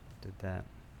Clinton did that.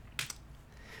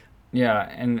 Yeah,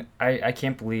 and I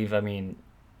can't believe,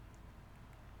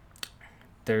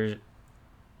 there's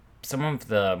some of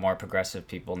the more progressive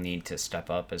people need to step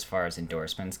up as far as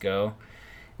endorsements go.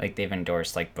 Like, they've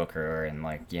endorsed, like, Booker and,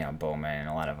 like, Bowman and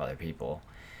a lot of other people.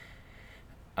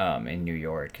 In New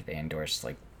York, they endorsed,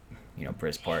 like,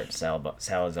 Brisport,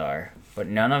 Salazar. But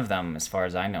none of them, as far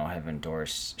as I know, have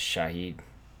endorsed Shahid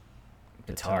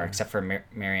Buttar, except for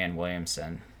Marianne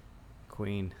Williamson.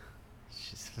 Queen.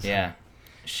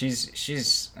 She's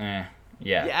she's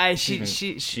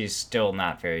still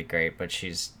not very great, but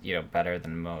she's better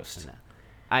than most.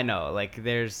 I know, like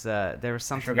there was something.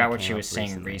 I forgot what she was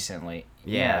saying recently.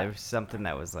 Yeah, there was something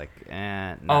that was like,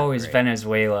 it was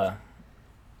Venezuela.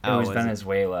 It was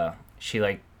Venezuela. She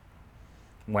like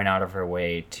went out of her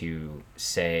way to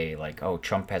say like, oh,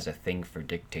 Trump has a thing for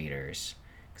dictators.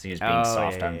 Because he was being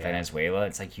soft on Venezuela.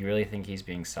 It's like, you really think he's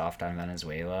being soft on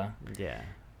Venezuela? Yeah.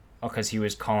 Oh, because he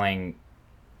was calling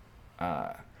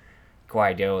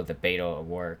Guaido the Beto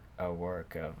work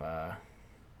of...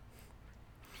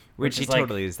 which he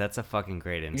totally is. That's a fucking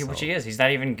great insult. Yeah, which he is. He's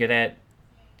not even good at...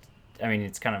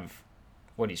 it's kind of...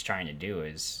 What he's trying to do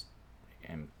is...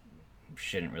 And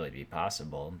shouldn't really be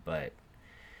possible, but...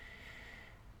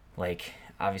 Like,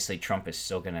 obviously Trump is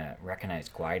still going to recognize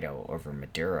Guaido over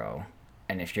Maduro.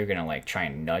 And if you're going to, like, try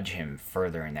and nudge him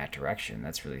further in that direction,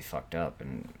 that's really fucked up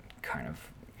and kind of,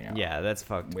 Yeah, that's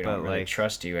fucked. We don't really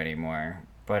trust you anymore.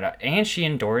 But, and she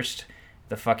endorsed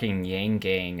the fucking Yang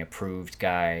Gang approved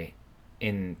guy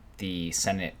in the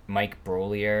Senate, Mike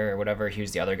Brolier or whatever. He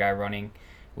was the other guy running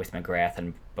with McGrath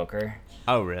and Booker.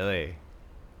 Oh, really?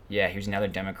 Yeah, he was another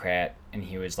Democrat, and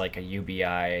he was like a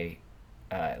UBI,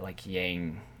 like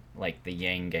Yang, like the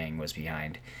Yang Gang was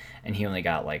behind. And he only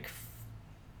got like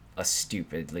a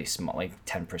stupidly small, like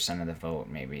 10% of the vote,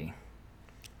 maybe.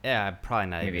 Yeah, probably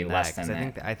not maybe even less that,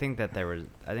 than that. I think there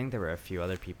were a few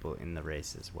other people in the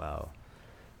race as well.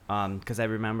 Because I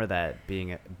remember that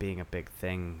being a big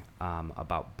thing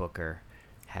about Booker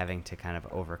having to kind of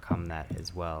overcome that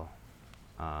as well.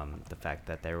 The fact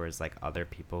that there was like other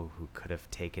people who could have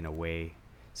taken away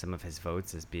some of his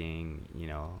votes as being,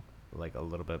 like a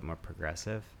little bit more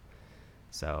progressive.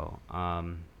 So,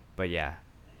 but yeah,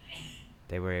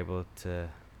 they were able to.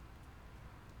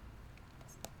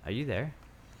 Are you there?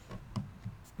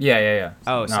 Yeah.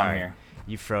 Oh, no, sorry. I'm here.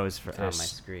 You froze on my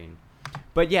screen.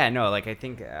 But yeah, no, like I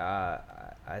think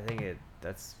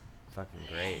that's fucking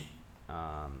great.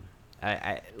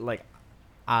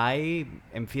 I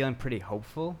am feeling pretty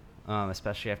hopeful,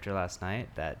 especially after last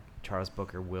night, that Charles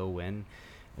Booker will win,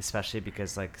 especially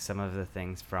because like some of the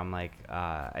things from like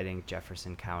I think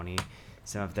Jefferson County,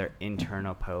 some of their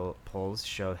internal polls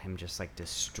show him just like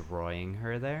destroying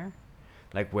her there,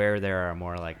 like where there are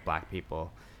more like black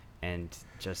people. And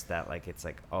just that, like, it's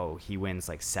like, oh, he wins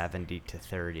like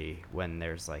 70-30 when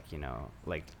there's like,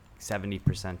 like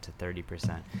 70% to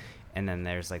 30%, and then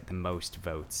there's like the most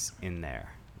votes in there.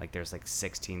 Like there's like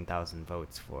 16,000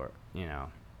 votes for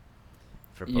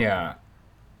for Biden. Yeah.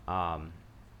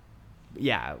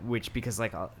 Yeah, which because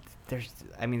like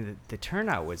the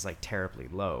turnout was like terribly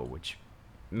low, which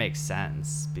makes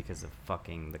sense because of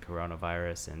fucking the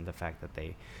coronavirus and the fact that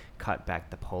they cut back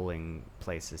the polling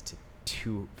places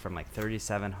from like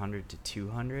 3,700 to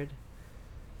 200.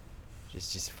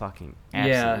 Just fucking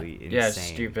absolutely insane. Yeah, it's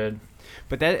stupid.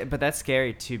 But that's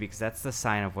scary too, because that's the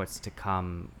sign of what's to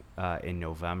come in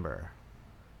November,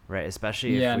 right?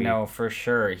 Especially no, for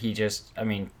sure.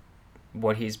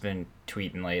 What he's been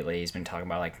tweeting lately, he's been talking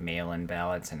about like mail-in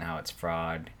ballots and how it's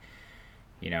fraud.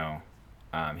 He's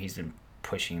been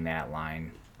pushing that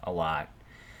line a lot.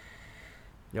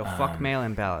 Yo, fuck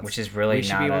mail-in ballots. Which is really we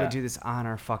should be able to do this on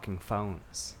our fucking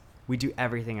phones. We do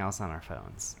everything else on our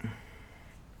phones.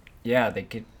 Yeah, they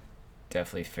could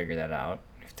definitely figure that out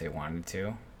if they wanted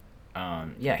to.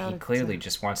 He clearly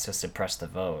just wants to suppress the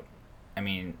vote. I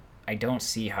mean, I don't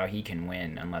see how he can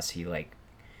win unless he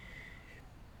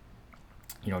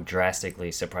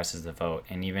drastically suppresses the vote.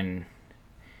 And even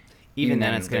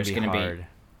then it's going to be hard.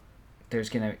 There's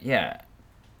going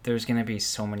to be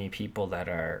so many people that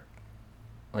are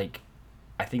like,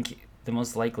 I think the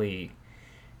most likely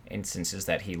instance is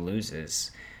that he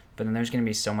loses, but then there's going to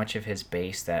be so much of his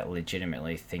base that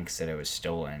legitimately thinks that it was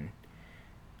stolen,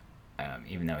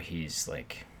 even though he's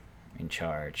like in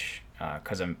charge,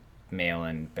 because of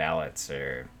mail-in ballots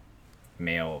or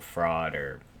mail fraud,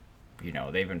 or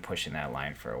they've been pushing that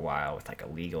line for a while with like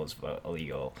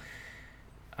illegal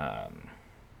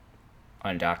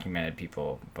undocumented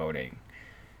people voting.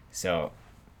 So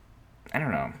I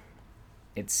don't know.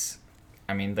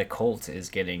 The cult is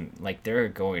getting like, they're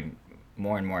going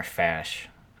more and more fash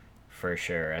for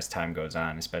sure as time goes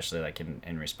on, especially like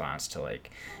in response to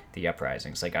like the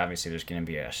uprisings. Like obviously there's going to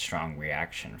be a strong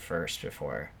reaction first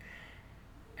before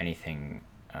anything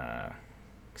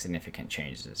significant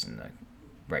changes in the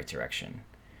right direction.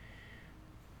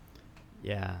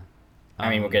 Yeah.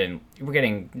 We're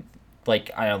getting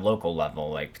like on a local level,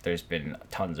 like there's been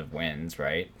tons of wins,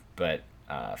 right? But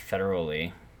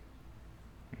federally,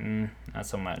 not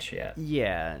so much yet.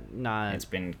 Yeah, not. It's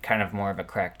been kind of more of a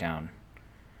crackdown.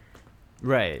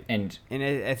 Right. And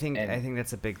I think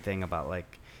that's a big thing about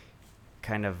like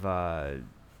kind of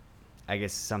I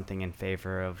guess something in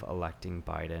favor of electing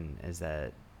Biden is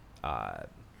that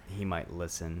he might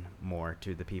listen more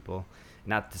to the people.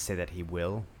 Not to say that he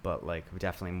will, but like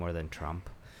definitely more than Trump,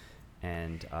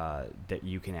 and that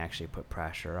you can actually put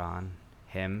pressure on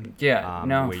him. Yeah,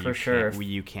 no, for sure.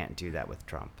 You can't do that with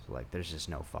Trump. Like, there's just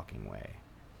no fucking way.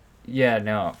 Yeah,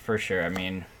 no, for sure. I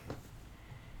mean,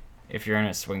 if you're in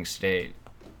a swing state,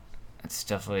 it's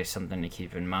definitely something to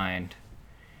keep in mind.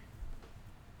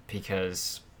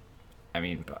 Because,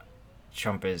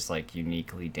 Trump is, like,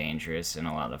 uniquely dangerous in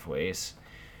a lot of ways.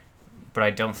 But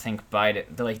I don't think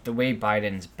Biden... the way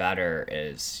Biden's better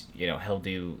is, he'll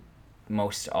do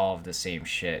most all of the same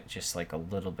shit, just, like, a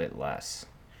little bit less.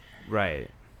 Right.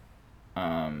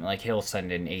 He'll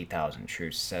send in 8,000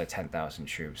 troops instead of 10,000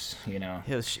 troops,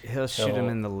 He'll shoot him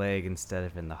in the leg instead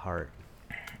of in the heart.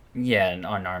 Yeah, an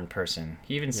unarmed person.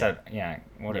 He even said,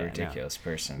 what a ridiculous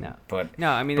person. No. But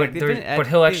no, but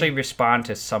he'll actually respond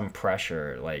to some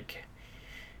pressure, like,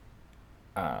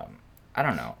 I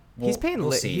don't know.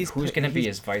 We'll see. Who's going to be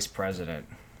his vice president?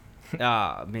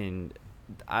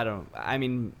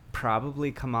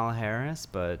 Probably Kamala Harris,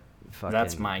 but fucking...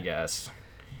 That's my guess.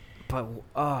 But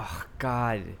oh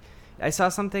god, I saw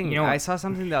something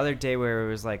the other day where it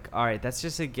was like, all right, that's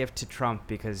just a gift to Trump,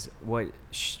 because what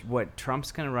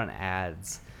Trump's gonna run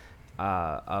ads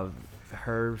of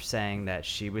her saying that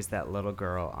she was that little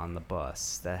girl on the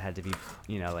bus that had to be,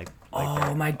 like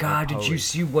oh my god, did you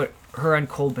see what her on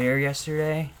Colbert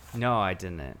yesterday? No, I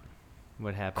didn't.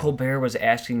 What happened? Colbert was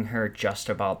asking her just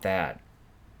about that.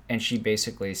 And she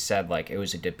basically said, like, it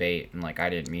was a debate, and, like, I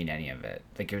didn't mean any of it.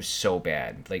 Like, it was so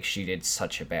bad. Like, she did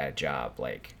such a bad job,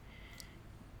 like...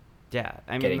 Yeah,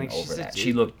 getting over that.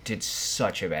 She did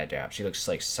such a bad job. She looks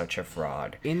like such a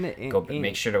fraud.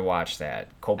 Make sure to watch that.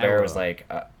 Colbert was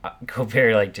like...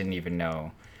 Colbert, like, didn't even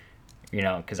know.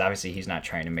 Because obviously he's not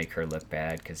trying to make her look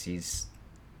bad, because he's...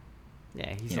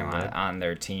 Yeah, he's on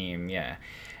their team, yeah.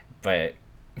 But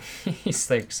he's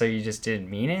like, so you just didn't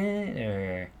mean it,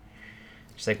 or...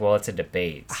 She's like, well, it's a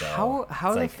debate. So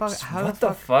how the fuck? What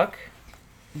the fuck?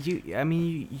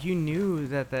 You knew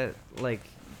that like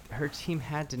her team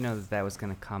had to know that was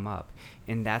gonna come up,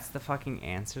 and that's the fucking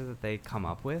answer that they come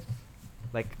up with.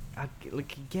 Like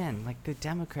again, like the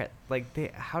Democrat,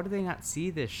 like how do they not see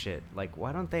this shit? Like,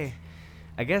 why don't they?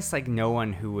 I guess like no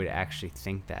one who would actually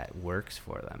think that works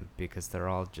for them because they're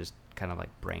all just kind of like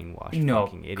brainwashed No,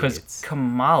 fucking because idiots.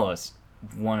 Kamala's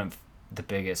one of the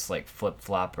biggest like flip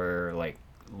flopper like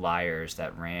liars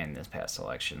that ran this past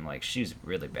election. Like she's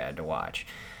really bad to watch.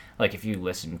 Like if you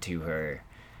listen to her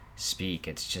speak,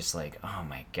 it's just like, oh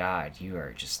my god, you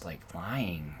are just like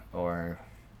lying or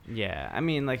Yeah, I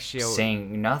mean like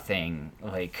saying nothing.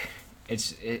 Like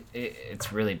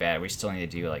it's really bad. We still need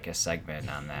to do like a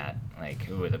segment on that. Like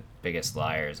who are the biggest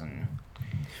liars and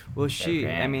well that I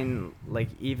ran. mean like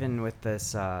even with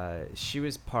this she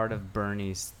was part of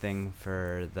Bernie's thing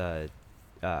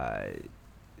uh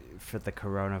for the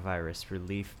coronavirus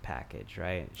relief package,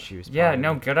 right? She was Yeah, part of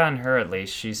no, it. good on her at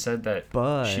least. She said that she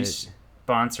But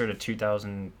sponsored a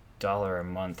 $2,000 a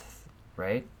month,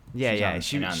 right? yeah,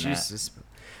 She's yeah, in on that.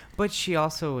 but she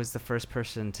also was the first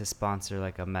person to sponsor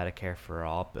like a Medicare for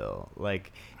all bill,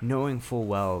 like knowing full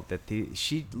well that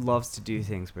she loves to do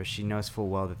things where she knows full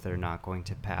well that they're not going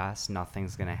to pass,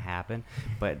 nothing's going to happen,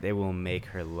 but they will make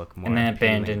her look more And then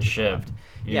appealing abandon to the ship. left.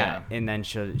 Yeah. And then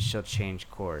she'll change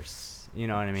course. You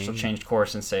know what I mean? She'll change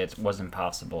course and say it wasn't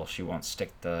possible. She won't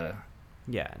stick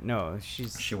Yeah, no,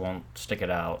 she's it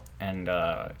out. And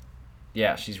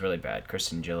yeah, she's really bad.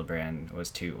 Kristen Gillibrand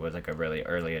was like a really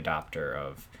early adopter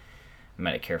of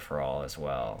Medicare for all as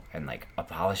well, and like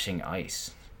abolishing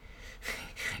ICE.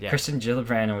 yeah. Kristen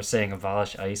Gillibrand was saying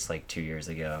abolish ICE like 2 years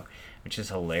ago, which is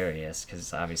hilarious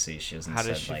because obviously she hasn't How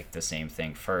does said she- like the same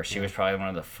thing first. She Yeah. was probably one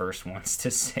of the first ones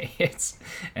to say it,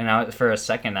 and for a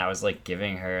second I was like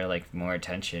giving her like more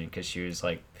attention because she was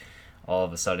like all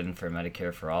of a sudden for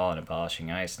Medicare for all and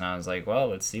abolishing ICE, and I was like, well,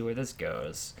 let's see where this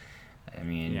goes. I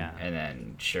mean, Yeah. and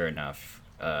then sure enough,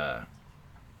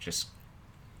 just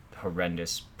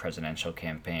horrendous presidential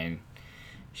campaign.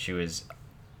 She was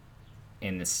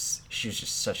she was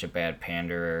just such a bad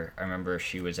panderer. I remember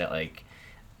she was at like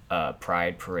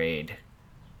Pride Parade.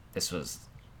 This was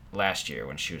last year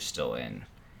when she was still in,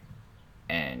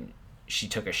 and she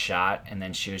took a shot and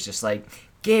then she was just like,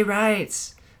 gay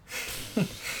rights.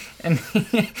 And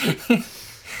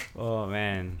Oh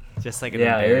man, just like an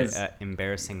Yeah, it is.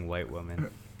 embarrassing white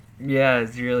woman. yeah,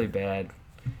 it's really bad.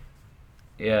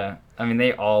 Yeah, I mean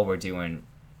they all were doing,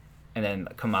 and then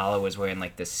Kamala was wearing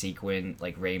like the sequin,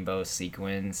 like rainbow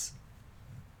sequins.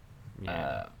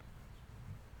 Yeah.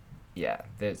 Yeah,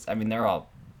 I mean they're all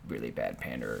really bad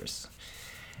panderers,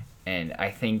 and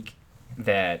I think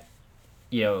that,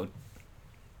 you know,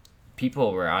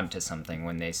 people were onto something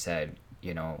when they said,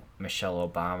 you know, Michelle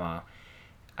Obama.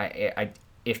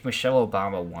 If Michelle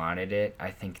Obama wanted it,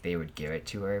 I think they would give it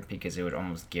to her because it would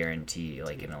almost guarantee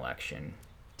like an election.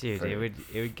 Dude, for- it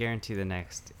would guarantee the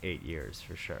next 8 years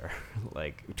for sure.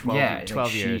 Like 12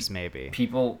 like years maybe.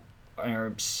 People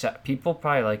people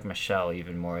probably like Michelle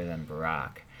even more than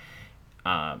Barack,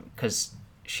 because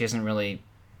she hasn't really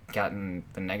gotten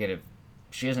the negative.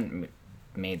 She hasn't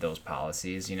made those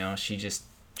policies. You know, she just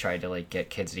tried to like get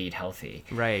kids to eat healthy.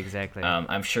 Right, exactly.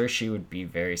 I'm sure she would be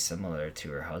very similar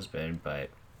to her husband, but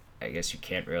I guess you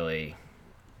can't really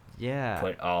yeah.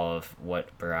 put all of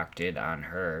what Barack did on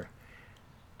her.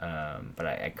 But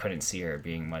I couldn't see her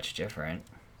being much different.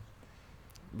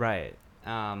 Right.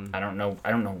 I don't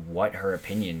know what her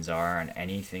opinions are on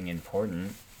anything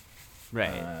important,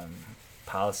 Right.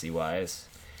 policy wise.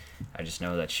 I just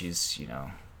know that she's, you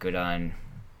know, good on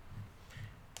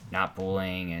not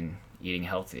bullying and eating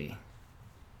healthy.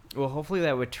 Well, hopefully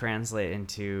that would translate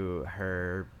into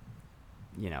her,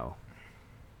 you know,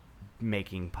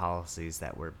 making policies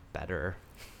that were better.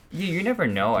 Yeah, you never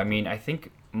know. I mean, I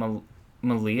think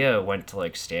Malia went to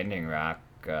like Standing Rock,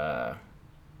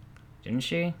 didn't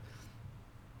she?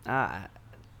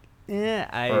 Yeah,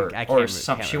 I can't. Or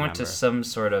Can't she went to remember. some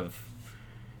sort of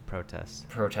protest.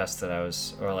 that I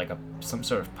was, or like some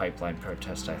sort of pipeline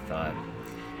protest. I thought.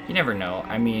 You never know.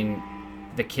 I mean,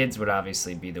 the kids would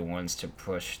obviously be the ones to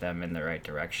push them in the right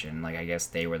direction. Like I guess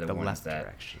they were the ones left that.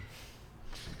 direction.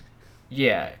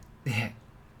 Yeah,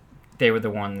 they were the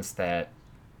ones that,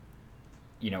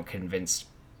 you know, convinced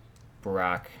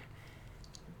Barack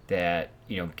that,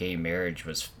 you know, gay marriage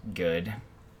was good,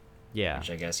 Yeah.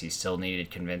 which I guess he still needed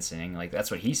convincing. Like,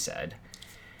 that's what he said.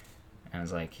 And I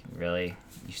was like, really?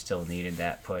 You still needed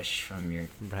that push from your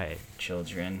Right.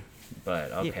 children?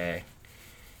 But okay.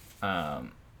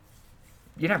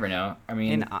 You never know. I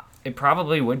mean, And it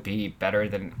probably would be better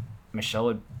than Michelle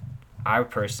would. I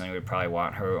personally would probably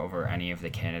want her over any of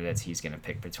the candidates he's going to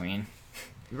pick between.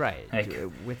 Right. Like-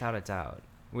 Without a doubt.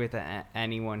 With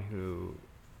anyone who's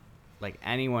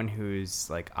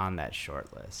like on that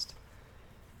short list.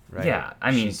 right? Yeah,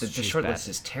 I mean, the She's short bad. list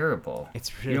is terrible. It's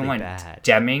You don't really want bad.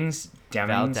 Demmings,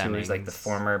 Val who was like the Demings.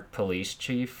 former police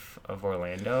chief of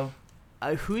Orlando.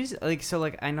 Who's like so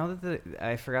like I know that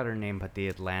I forgot her name, but the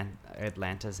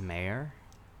Atlanta's mayor.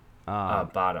 Um,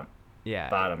 Bottom yeah,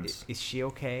 Bottoms. is she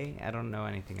okay? I don't know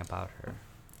anything about her.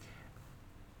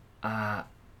 Uh,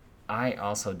 I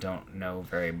also don't know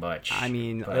very much. I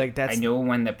mean, but like that's I know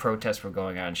when the protests were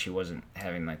going on, she wasn't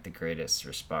having like the greatest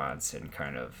response and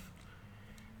kind of.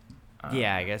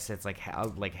 yeah. I guess it's like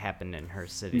how like happened in her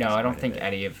city. No, I don't quite a think bit.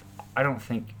 any of. I don't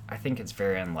think. I think it's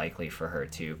very unlikely for her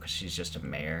too, because she's just a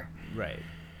mayor. Right.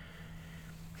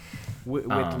 With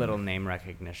little name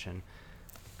recognition.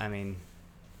 I mean,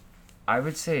 I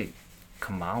would say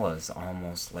Kamala's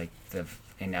almost like the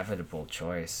inevitable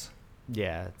choice.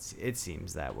 yeah, it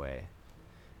seems that way.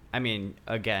 I mean,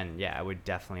 again, yeah, I would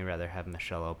definitely rather have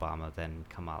Michelle Obama than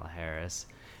Kamala Harris.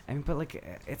 I mean, but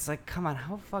like, it's like, come on,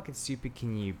 how fucking stupid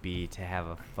can you be to have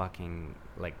a fucking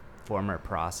like former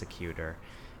prosecutor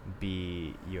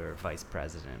be your vice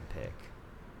president pick?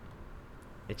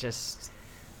 It just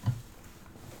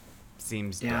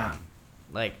seems Yeah. dumb.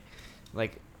 Like,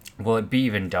 Well, it'd be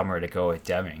even dumber to go with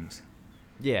Demmings.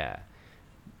 yeah.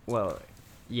 Well,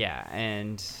 yeah,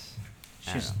 and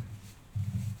I don't She's. know.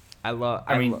 I love.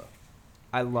 I mean-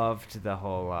 I loved the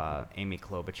whole Amy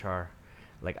Klobuchar,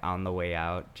 like on the way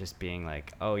out, just being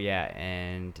like, "Oh yeah,"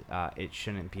 and it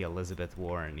shouldn't be Elizabeth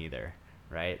Warren either,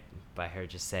 right? By her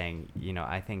just saying,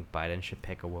 I think Biden should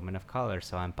pick a woman of color,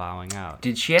 so I'm bowing out.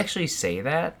 Did she actually say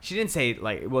that? She didn't say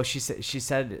like, well, she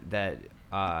said that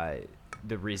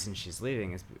the reason she's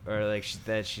leaving is, or like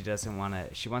that she doesn't want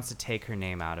to. She wants to take her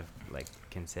name out of like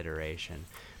consideration,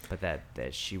 but that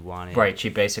she wanted. Right, she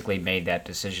basically made that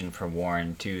decision for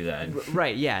Warren too. Then.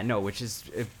 Right, yeah, no, which is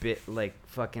a bit like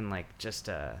fucking like just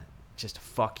a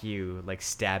fuck you, like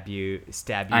stab you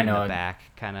I in the know. back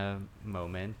kind of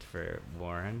moment for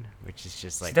Warren, which is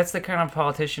just See, like that's the kind of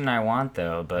politician I want,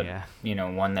 though. But Yeah.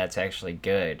 one that's actually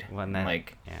good. one that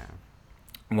like yeah.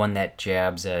 one that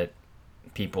jabs at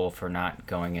people for not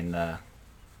going in the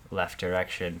left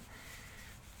direction.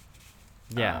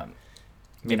 Yeah.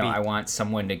 You know, Maybe- I want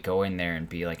someone to go in there and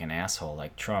be like an asshole,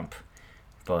 like Trump,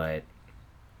 but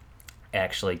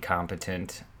actually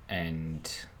competent and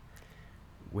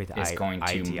with is going to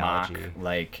ideology. mock,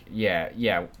 like,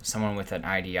 yeah, someone with an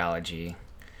ideology,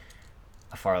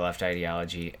 a far left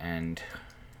ideology, and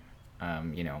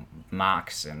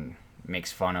mocks and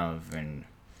makes fun of and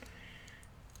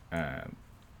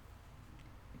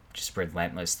just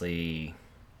relentlessly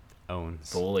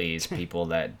owns. bullies people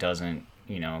that doesn't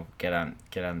get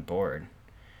on board,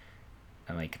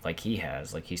 and like he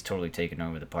has, like, he's totally taken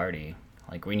over the party.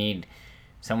 Like, we need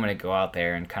someone to go out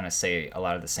there and kind of say a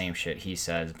lot of the same shit he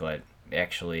says, but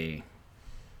actually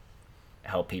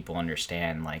help people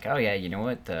understand, like, oh yeah, you know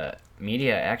what, the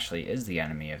media actually is the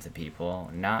enemy of the people,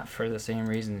 not for the same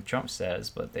reason Trump says,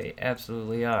 but they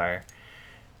absolutely are.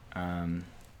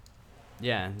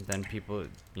 Yeah, and then people,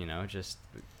 just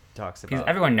talks Because about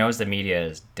everyone knows the media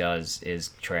is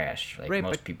trash. Like, Right,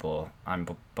 most but- people on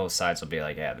both sides will be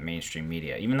like, yeah, the mainstream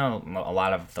media. Even though a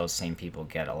lot of those same people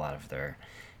get a lot of their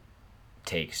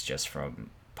takes just from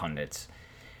pundits.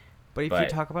 But if you But,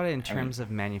 talk about it in I mean- terms of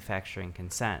manufacturing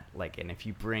consent, like, and if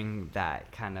you bring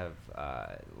that kind of,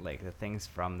 like, the things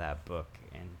from that book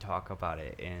and talk about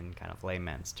it in kind of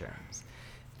layman's terms,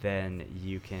 then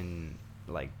you can,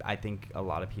 like, I think a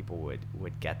lot of people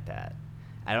would get that.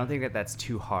 I don't think that that's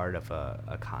too hard of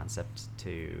a concept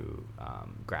to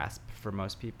grasp for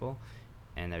most people,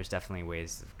 and there's definitely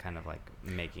ways of kind of, like,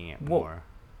 making it Well, more.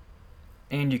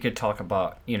 And you could talk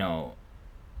about,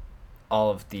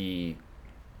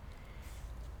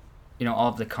 all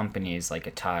of the companies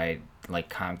like Tide, like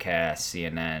Comcast,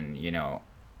 CNN,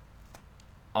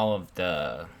 all of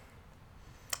the,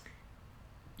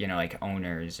 like,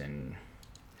 owners and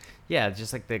Yeah,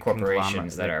 just like the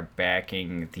corporations that conglomerate- are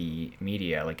backing the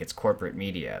media, like, it's corporate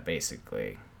media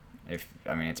basically. It's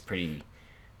a pretty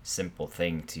simple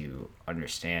thing to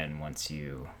understand once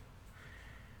you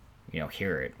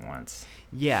hear it once.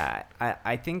 Yeah,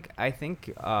 I think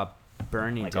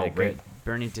Bernie Like, did oh, a good right.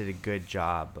 Bernie did a good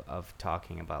job of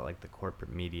talking about, like, the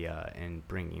corporate media and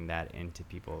bringing that into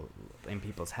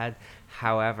people's head.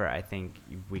 However, I think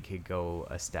we could go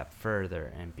a step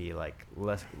further and be like,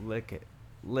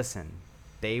 listen,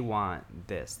 they want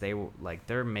this.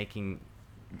 They're making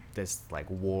this, like,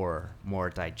 war more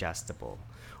digestible,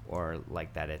 or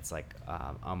like that it's like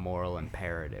a moral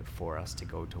imperative for us to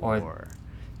go to Or war.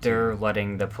 They're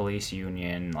letting the police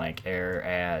union, like, air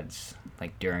ads,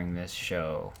 like, during this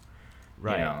show.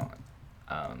 Right.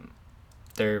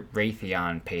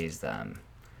 Raytheon pays them.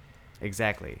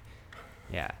 exactly.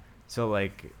 Yeah. So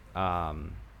like,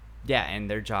 yeah, and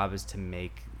their job is to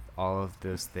make all of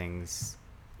those things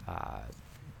uh,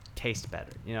 taste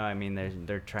better. You know, I mean,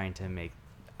 they're trying to make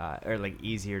or like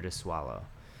easier to swallow.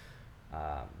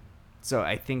 Um, so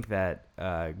I think that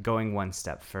going one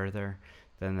step further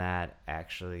than that,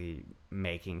 actually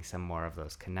making some more of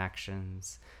those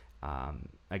connections.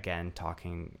 Again,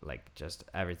 talking like just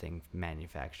everything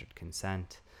manufactured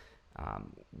consent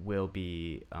will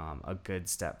be a good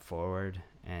step forward.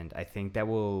 And I think that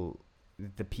will,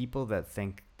 the people that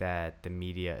think that the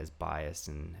media is biased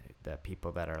and the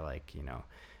people that are like, you know,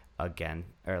 again,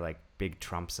 or like big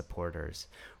Trump supporters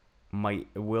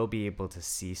will be able to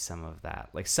see some of that.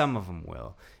 Like some of them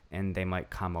will, and they might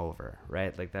come over,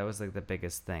 right? Like that was like the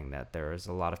biggest thing, that there was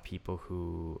a lot of people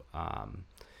who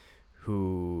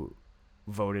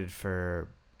voted for,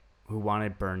 who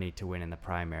wanted Bernie to win in the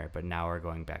primary, but now are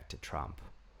going back to Trump.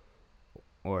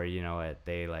 Or you know what,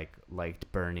 they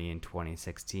liked Bernie in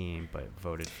 2016 but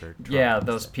voted for Trump. Yeah,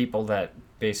 those instead. people that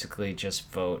basically just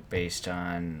vote based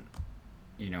on,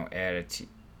 attitude.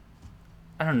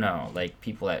 I don't know, like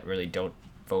people that really don't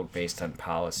vote based on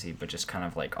policy, but just kind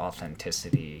of like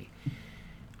authenticity,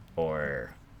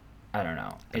 or I don't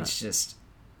know. It's just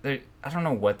I don't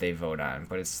know what they vote on,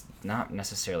 but it's not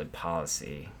necessarily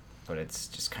policy, but it's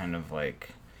just kind of like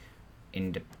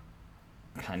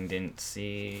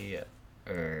independency,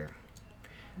 or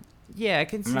Yeah, I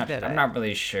can see that. I'm not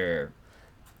really sure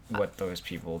what those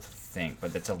people think,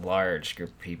 but it's a large group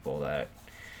of people that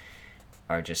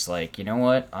are just like, you know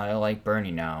what, I like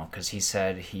Bernie now because he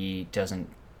said he doesn't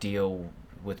deal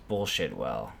with bullshit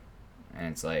well, and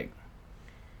it's like,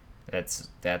 that's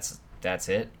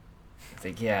it. It's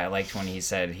like, yeah, I liked when he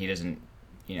said he doesn't,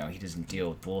 he doesn't deal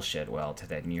with bullshit well, to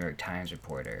that New York Times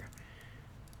reporter.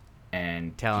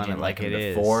 And Telling you didn't it like like him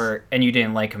it before, is. and you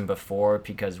didn't like him before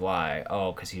because why?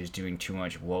 Oh, because he was doing too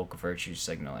much woke virtue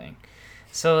signaling.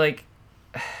 So like,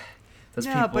 those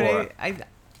No, people but are.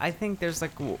 I think there's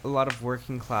like a lot of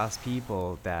working class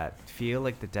people that feel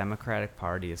like the Democratic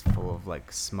Party is full of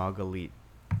like smug elite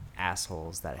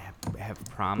assholes that have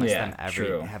promised Yeah, them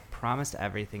true. have promised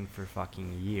everything for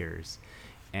fucking years,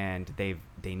 and they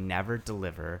never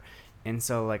deliver. And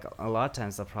so like a lot of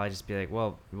times they'll probably just be like,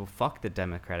 well, fuck the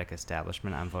Democratic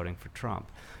establishment, I'm voting for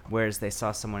Trump. Whereas they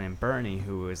saw someone in Bernie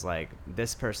who was like,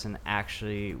 this person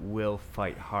actually will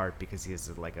fight hard because he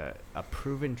has like a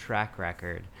proven track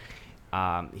record.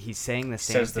 He's saying the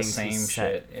same Says the things he's same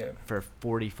said shit. Yeah. for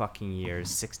 40 fucking years,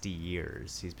 60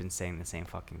 years. He's been saying the same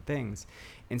fucking things.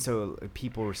 And so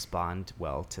people respond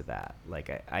well to that.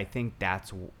 Like, I think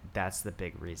that's the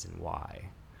big reason why.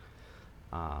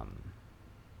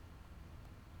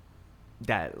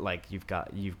 That like you've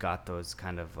got those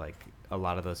kind of like, a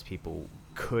lot of those people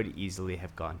could easily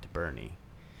have gone to Bernie.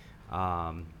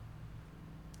 Um,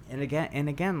 and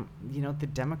again, you know, the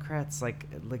Democrats like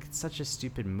it's such a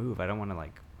stupid move. I don't want to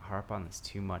like harp on this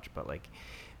too much, but like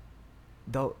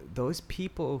those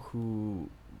people who,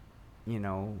 you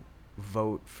know,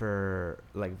 vote for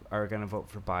like are gonna vote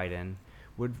for Biden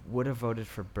would have voted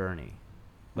for Bernie,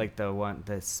 like the one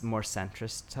that's more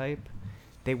centrist type.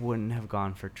 They wouldn't have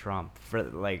gone for Trump. For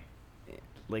like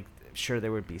sure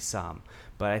there would be some,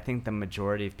 but I think the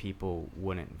majority of people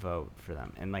wouldn't vote for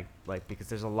them. And like because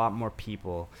there's a lot more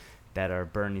people that are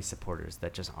Bernie supporters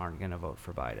that just aren't going to vote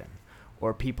for Biden,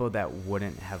 or people that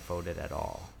wouldn't have voted at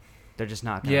all. They're just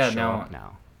not going to Yeah, show no. up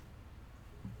now.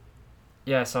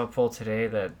 Yeah, I saw a poll today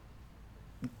that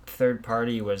third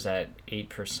party was at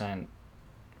 8%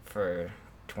 for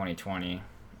 2020,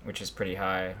 which is pretty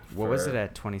high. What was it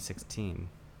at 2016?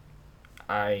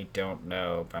 I don't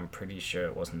know, but I'm pretty sure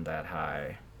it wasn't that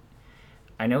high.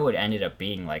 I know it ended up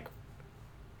being like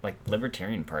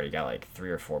Libertarian Party got like 3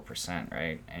 or 4%,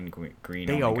 right? And Green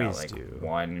They only got always like do.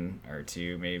 1 or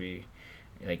 2 maybe.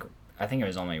 Like I think it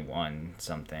was only 1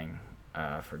 something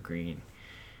for Green,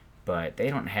 but they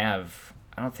don't have.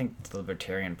 I don't think the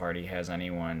Libertarian Party has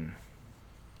anyone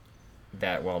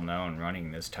that well known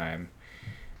running this time.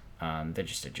 They're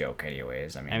just a joke,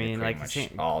 anyways. I mean they're pretty Like much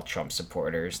all Trump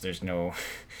supporters. There's no,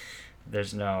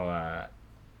 there's no,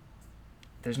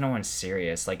 there's no one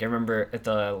serious. Like I remember at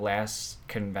the last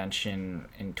convention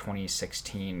in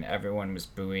 2016, everyone was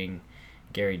booing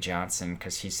Gary Johnson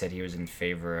because he said he was in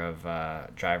favor of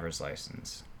driver's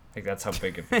license. Like that's how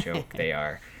big of a joke they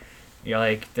are. You're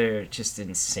like, they're just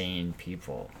insane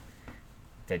people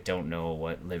that don't know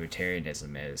what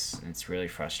libertarianism is. And it's really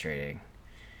frustrating.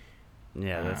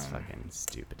 Yeah, that's fucking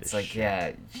stupid as It's like, shit.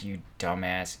 yeah, you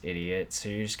dumbass idiot. So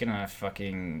you're just gonna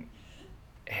fucking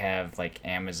have like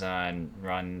Amazon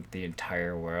run the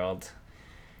entire world?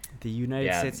 The United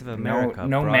Yeah, States of no, America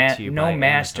no, brought to you no by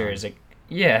masters. Amazon.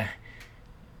 Yeah,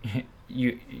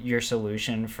 your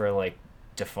solution for like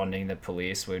defunding the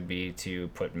police would be to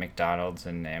put McDonald's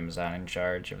and Amazon in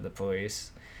charge of the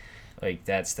police. Like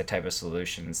that's the type of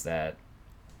solutions that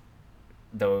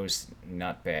those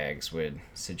nutbags would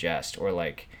suggest, or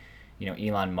like,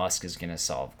 Elon Musk is gonna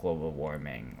solve global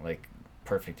warming. Like,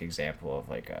 perfect example of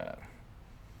like a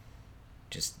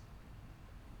just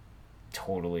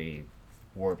totally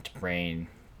warped brain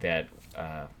that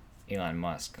Elon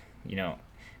Musk,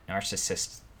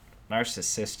 narcissist,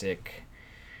 narcissistic,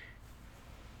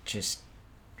 just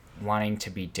wanting to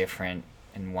be different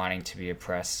and wanting to be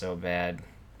oppressed so bad.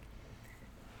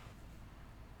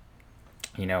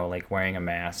 Like wearing a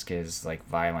mask is like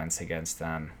violence against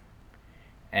them,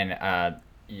 and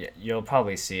you'll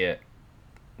probably see it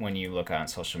when you look on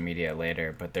social media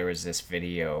later. But there was this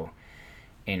video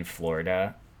in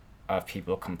Florida of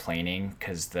people complaining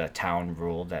because the town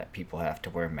ruled that people have to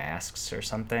wear masks or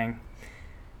something,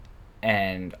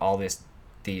 and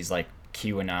these like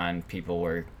QAnon people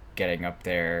were getting up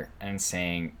there and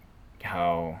saying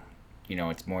how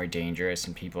it's more dangerous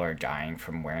and people are dying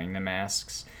from wearing the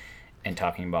masks, and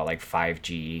talking about like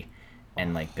 5G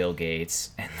and like Bill Gates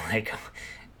and like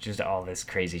just all this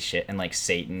crazy shit and like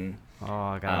Satan. Oh,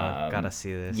 I gotta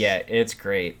see this. Yeah, it's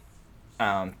great.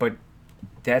 But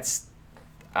that's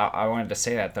I wanted to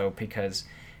say that though because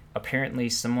apparently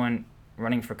someone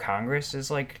running for Congress is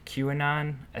like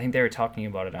QAnon. I think they were talking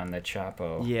about it on the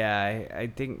Chapo. Yeah, I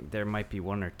think there might be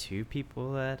one or two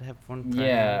people that have one.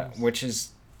 Yeah,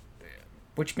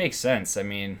 which makes sense. I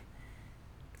mean,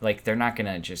 like they're not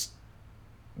gonna just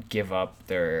give up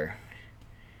their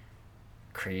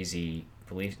crazy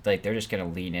beliefs. Like they're just gonna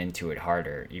lean into it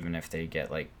harder, even if they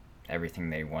get like everything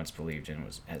they once believed in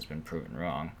has been proven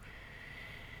wrong.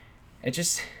 It's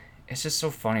just so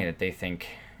funny that they think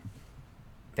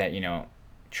that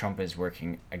Trump is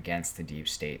working against the deep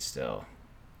state still.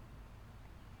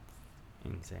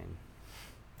 Insane.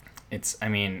 I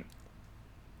mean,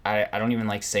 I don't even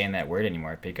like saying that word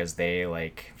anymore because they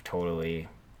like totally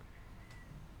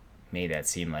made that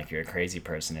seem like you're a crazy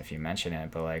person if you mention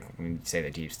it. But like when you say the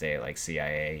deep state, like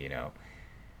CIA,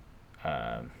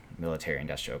 military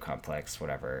industrial complex,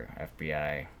 whatever,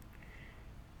 FBI,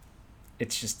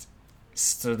 it's just,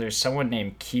 so there's someone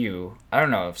named Q. I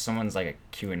don't know if someone's like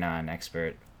a QAnon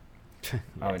expert. Yeah.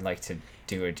 I would like to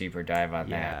do a deeper dive on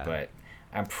that, but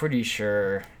I'm pretty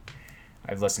sure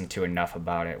I've listened to enough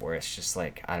about it where it's just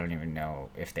like I don't even know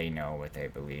if they know what they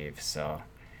believe. So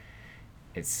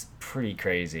it's pretty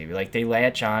crazy. Like they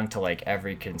latch on to like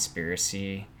every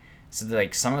conspiracy. So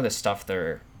like some of the stuff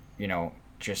they're,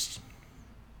 just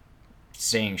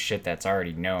saying shit that's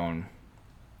already known,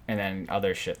 and then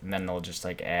other shit, and then they'll just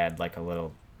like add like a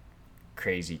little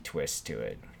crazy twist to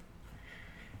it.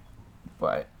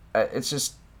 But it's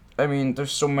just, I mean,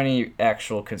 there's so many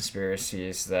actual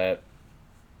conspiracies that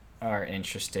are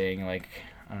interesting. Like,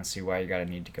 I don't see why you don't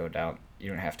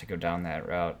have to go down that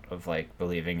route of like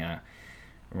believing a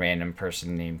random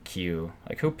person named Q.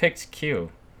 Like, who picked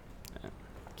Q?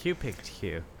 Q picked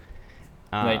Q.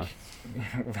 Like,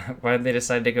 why did they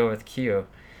decide to go with Q?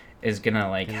 Is gonna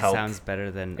like help. Sounds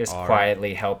better than is R.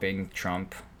 quietly helping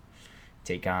Trump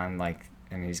take on like,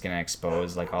 and he's gonna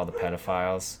expose like all the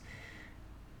pedophiles.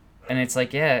 And it's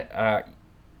like, yeah,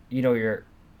 you're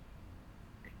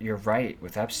right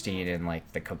with Epstein and like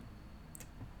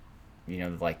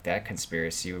like that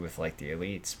conspiracy with like the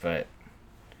elites, but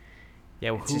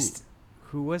yeah,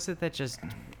 who was it that just?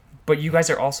 But you guys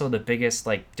are also the biggest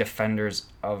like defenders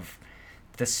of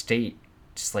the state,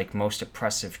 just like most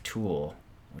oppressive tool,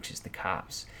 which is the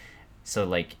cops. So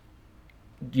like,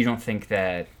 you don't think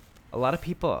that a lot of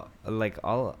people, like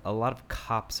a lot of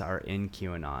cops are in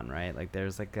QAnon, right? Like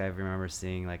there's like, I remember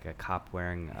seeing like a cop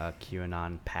wearing a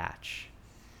QAnon patch.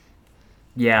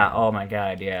 Yeah. Oh my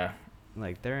God. Yeah.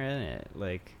 Like they're in it.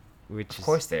 Like, of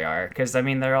course they are, because I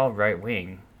mean they're all right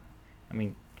wing. I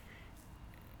mean,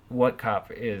 what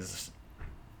cop is?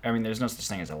 I mean, there's no such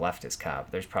thing as a leftist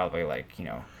cop. There's probably like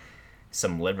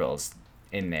some liberals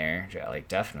in there, like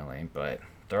definitely, but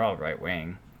they're all right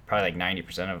wing. Probably like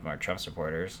 90% of them are Trump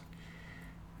supporters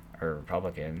or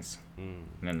Republicans, and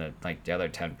then the other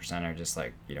 10% are just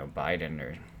like Biden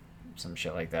or some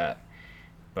shit like that.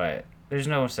 But there's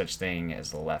no such thing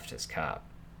as a leftist cop,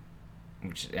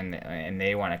 and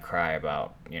they want to cry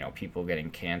about people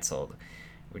getting canceled,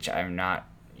 which I'm not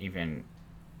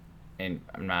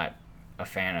a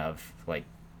fan of, like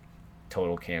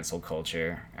total cancel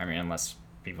culture. I mean, unless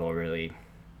people really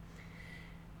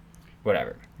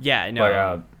whatever. Yeah, I know. But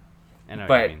I know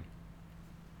what you mean.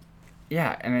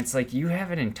 Yeah, and it's like you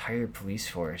have an entire police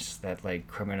force that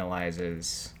like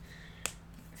criminalizes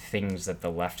things that the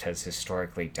left has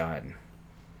historically done.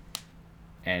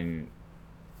 And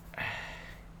I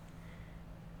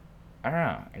don't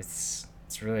know, it's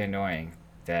really annoying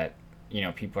that,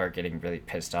 people are getting really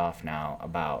pissed off now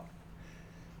about,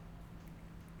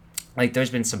 like, there's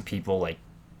been some people like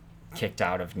kicked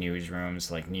out of newsrooms,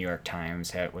 like New York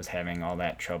Times was having all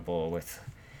that trouble with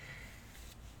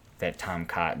that Tom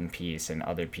Cotton piece and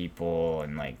other people,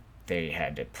 and like they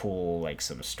had to pull like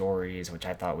some stories, which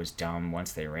I thought was dumb.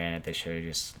 Once they ran it, they should have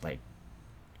just like,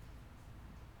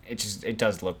 it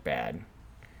does look bad.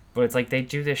 But it's like they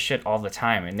do this shit all the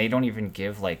time, and they don't even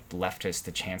give like leftists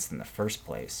the chance in the first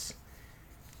place.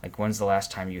 Like, when's the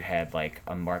last time you had like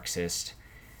a Marxist,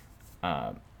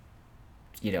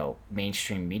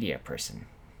 mainstream media person?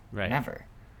 Right. Never.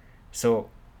 So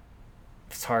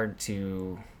it's hard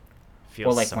to. Feel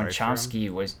Well, like when sorry for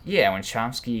him.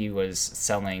 Chomsky was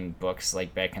selling books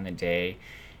like back in the day,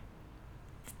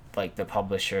 like the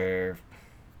publisher,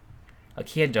 like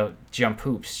he had to jump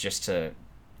hoops just to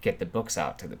get the books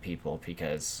out to the people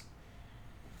because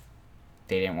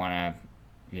they didn't want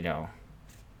to,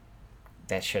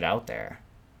 that shit out there.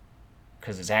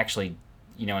 Because it's actually,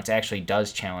 it actually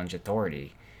does challenge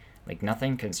authority. Like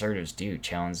nothing conservatives do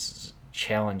challenges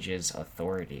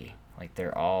authority. Like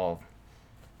they're all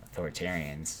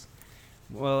authoritarians,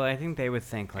 Well, I think they would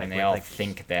think like, and they with, all like,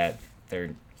 think that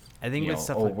they're, I think with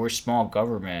stuff oh, like, we're small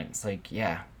government. It's like,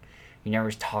 yeah, you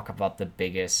never talk about the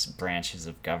biggest branches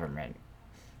of government,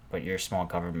 but you're small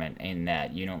government in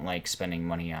that you don't like spending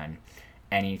money on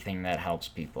anything that helps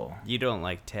people. you don't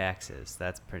like taxes.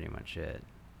 That's pretty much it.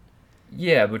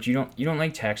 Yeah, but you don't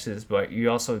like taxes, but you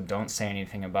also don't say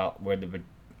anything about where the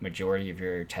majority of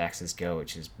your taxes go,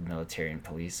 which is military and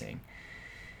policing.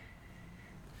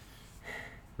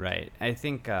 Right. I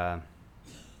think. Yeah.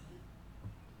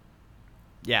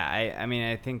 I mean,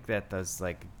 I think that those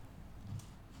like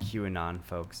QAnon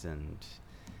folks and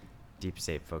deep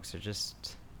state folks are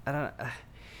just. I don't.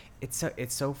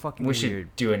 It's so fucking We weird.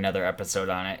 should do another episode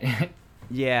on it.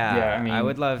 Yeah, Yeah, I mean, I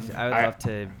would love I- love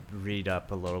to read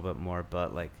up a little bit more,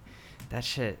 but like that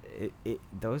shit,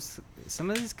 those some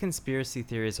of these conspiracy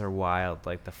theories are wild,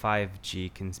 like the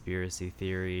 5G conspiracy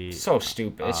theory. So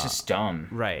stupid. It's just dumb.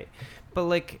 Right, but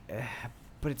like,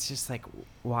 but it's just like,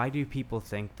 why do people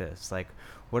think this? Like,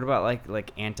 what about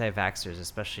like anti-vaxxers,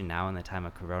 especially now in the time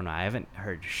of Corona? I haven't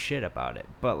heard shit about it,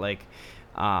 but like,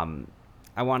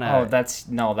 I want to. Oh, that's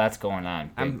going on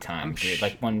big I'm time, sh- dude.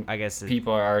 Like when I guess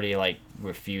people are already like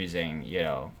refusing,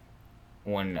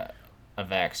 when a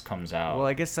vax comes out. Well,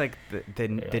 I guess like the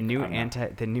like, new I'm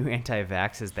not- the new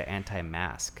anti-vax is the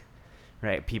anti-mask,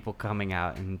 right? People coming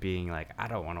out and being like, I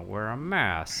don't want to wear a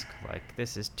mask. Like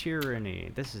this is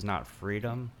tyranny. This is not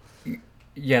freedom.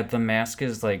 Yeah, the mask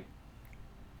is like,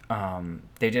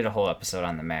 they did a whole episode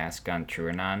on the mask on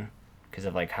TrueAnon because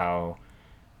of like how,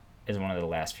 is one of the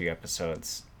last few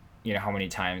episodes, how many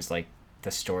times like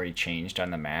the story changed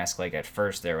on the mask. Like at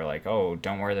first they were like, oh,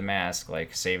 don't wear the mask,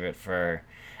 like save it for,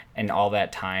 and all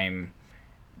that time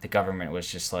the government was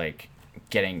just like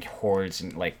getting hordes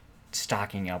and like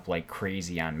stocking up like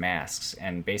crazy on masks,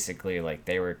 and basically like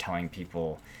they were telling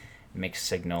people mixed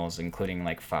signals, including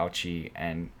like Fauci,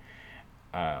 and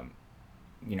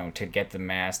to get the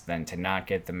mask, then to not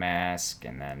get the mask,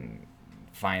 and then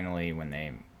finally when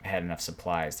they had enough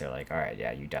supplies, they're like, all right,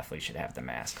 yeah, you definitely should have the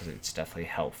mask because it's definitely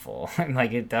helpful. And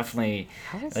like it definitely,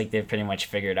 like they've pretty much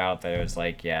figured out that it was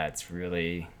like, yeah, it's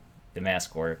really, the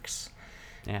mask works,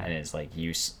 Yeah. and is like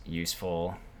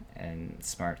useful and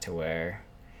smart to wear.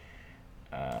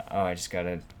 I just got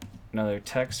another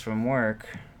text from work.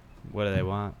 What do they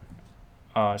want?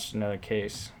 Oh, it's another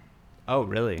case. Oh,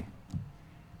 really?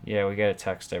 Yeah, we get a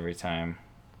text every time.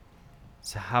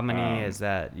 So how many is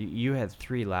that? You had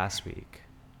 3 last week.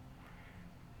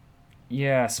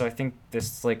 Yeah, so I think this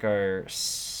is like our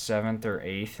 7th or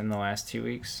 8th in the last 2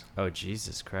 weeks. Oh,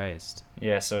 Jesus Christ.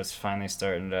 Yeah, so it's finally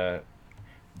starting to.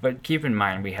 But keep in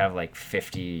mind, we have like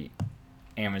 50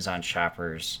 Amazon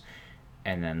shoppers,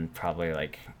 and then probably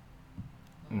like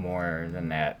more than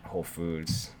that Whole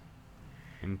Foods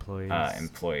Employees.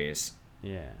 employees.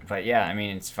 Yeah. But yeah, I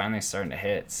mean, it's finally starting to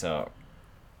hit. So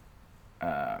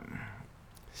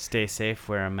Stay safe,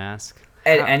 wear a mask.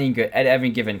 at any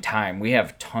given time, we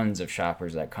have tons of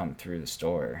shoppers that come through the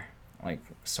store, like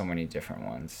so many different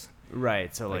ones.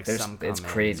 Right, so like there's, some it's come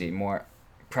in. crazy. More,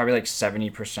 probably like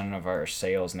 70% of our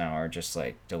sales now are just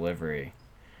like delivery.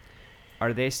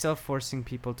 Are they still forcing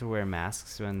people to wear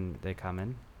masks when they come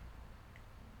in?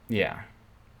 Yeah.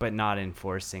 But not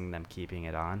enforcing them keeping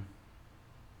it on?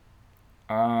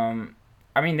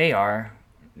 I mean, they are.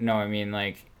 No, I mean,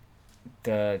 like,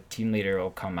 the team leader will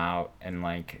come out and,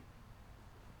 like,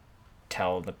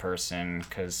 tell the person,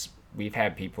 because we've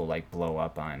had people, like, blow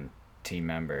up on team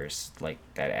members, like,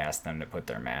 that ask them to put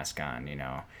their mask on, you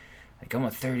know? Like, I'm a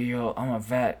 30-year-old, I'm a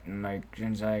vet, and, like,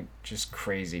 it's, like, just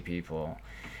crazy people.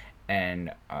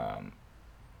 And,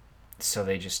 so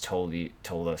they just told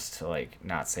us to, like,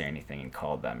 not say anything and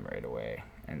call them right away,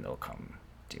 and they'll come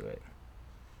do it.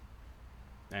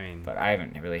 I mean, But I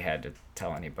haven't really had to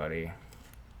tell anybody.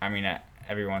 I mean,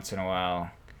 every once in a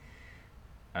while,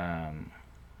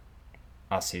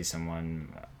 I'll see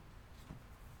someone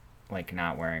like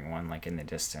not wearing one, like in the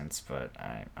distance, but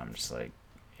I'm just like,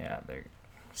 yeah,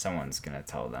 someone's gonna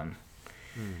tell them.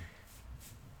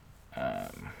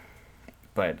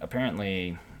 But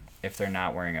apparently, if they're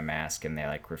not wearing a mask and they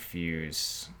like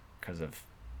refuse because of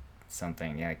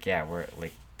something, yeah, we're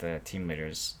like the team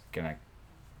leader's gonna,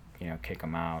 kick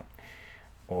them out,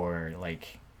 or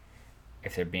like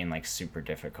if they're being like super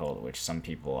difficult, which some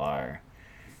people are,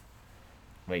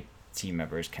 like team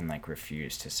members can like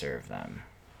refuse to serve them.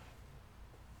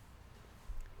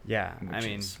 yeah, I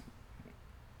mean,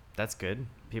 that's good.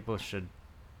 People should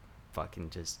fucking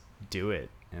just do it,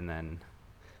 and then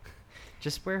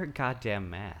just wear a goddamn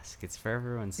mask. It's for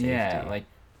everyone's safety.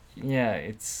 Yeah,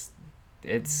 it's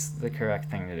the correct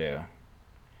thing to do.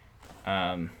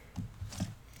 Yeah,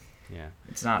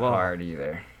 it's not hard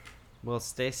either. Well,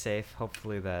 stay safe.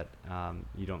 Hopefully that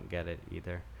you don't get it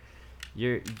either.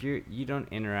 You don't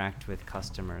interact with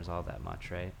customers all that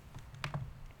much, right?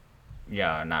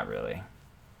 Yeah, not really.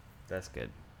 That's good.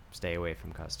 Stay away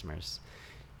from customers.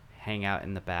 Hang out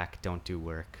in the back. Don't do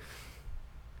work.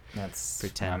 That's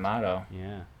Pretend. my motto.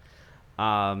 Yeah.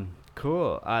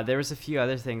 Cool. There was a few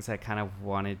other things I kind of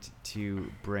wanted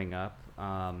to bring up.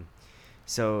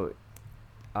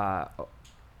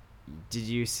 Did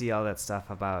you see all that stuff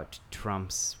about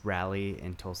Trump's rally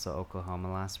in Tulsa,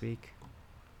 Oklahoma last week?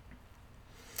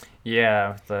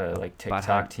 Yeah, with the like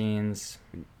TikTok teens.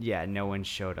 Yeah, no one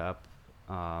showed up.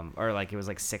 Or like it was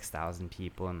like 6,000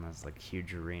 people in this like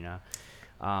huge arena.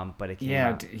 But it came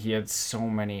out. He had so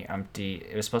many empty.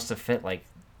 It was supposed to fit like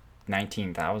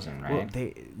 19,000, right?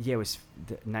 Well, it was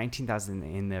 19,000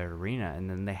 in the arena, and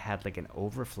then they had like an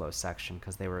overflow section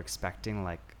because they were expecting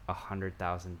like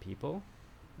 100,000 people,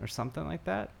 or something like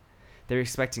that. They were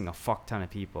expecting a fuck ton of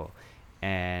people,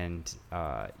 and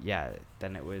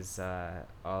then it was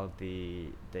all the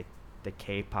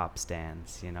K-pop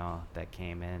stands, that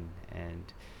came in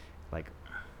and like,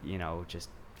 just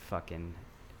fucking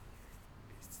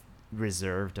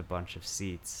reserved a bunch of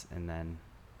seats and then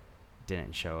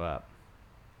didn't show up,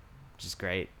 which is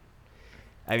great.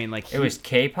 I mean, like it was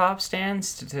K-pop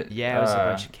stands. Yeah, it was a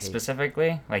bunch of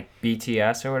specifically like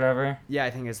BTS or whatever. Yeah,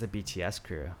 I think it's the BTS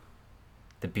crew.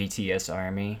 The BTS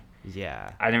army.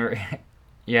 Yeah. I never.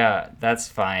 Yeah, that's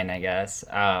fine, I guess.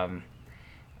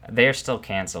 They're still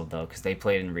canceled though because they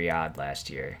played in Riyadh last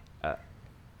year.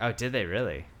 Oh, did they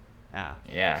really?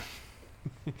 Yeah.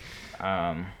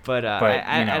 But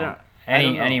I don't.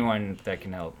 Anyone that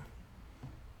can help.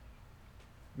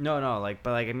 No,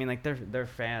 I mean, like they're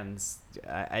fans.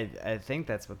 I think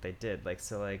that's what they did. Like,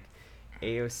 so like,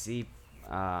 AOC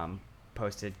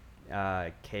posted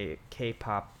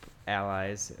K-pop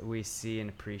allies. We see and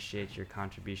appreciate your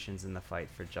contributions in the fight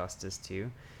for justice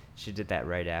too. She did that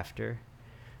right after.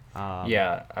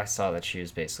 Yeah, I saw that she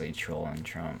was basically trolling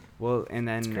Trump. Well, and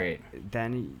then it's great.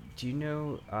 Then do you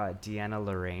know Deanna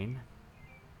Lorraine?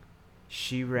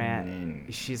 She ran.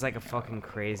 She's like a fucking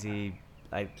crazy,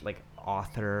 like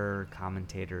author,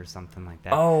 commentator, or something like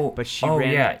that. Oh, but she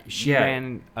ran. Yeah, she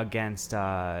ran against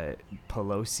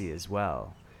Pelosi as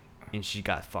well, and she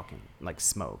got fucking like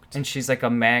smoked. And she's like a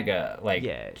MAGA, like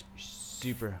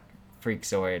super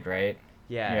freakzoid, right?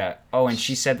 Yeah. Yeah. Oh, and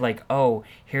she said like, oh,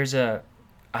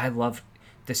 I love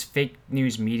this fake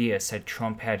news media said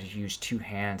Trump had to use 2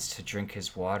 hands to drink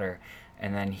his water,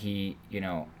 and then he,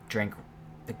 drank.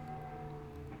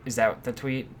 Is that the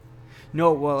tweet?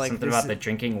 No, well, like something about the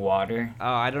drinking water.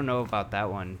 Oh, I don't know about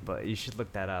that one, but you should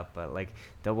look that up. But like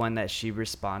the one that she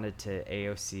responded to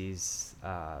AOC's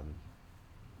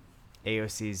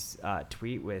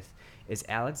tweet with is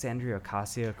Alexandria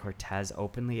Ocasio-Cortez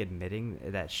openly admitting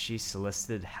that she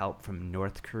solicited help from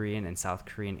North Korean and South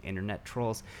Korean internet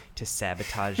trolls to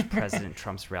sabotage President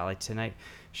Trump's rally tonight.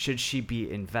 Should she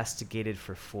be investigated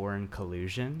for foreign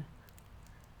collusion?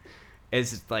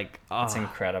 It's like, it's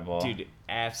incredible, dude,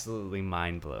 absolutely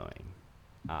mind-blowing.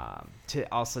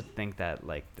 To also think that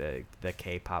like the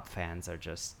K-pop fans are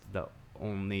just the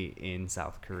only in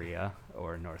South Korea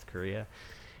or North Korea,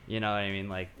 you know what I mean?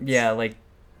 Like, yeah, like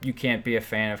you can't be a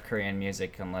fan of Korean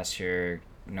music unless you're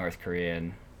North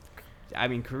Korean. I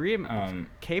mean, Korean Um,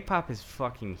 K-pop is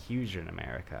fucking huge in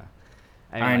America.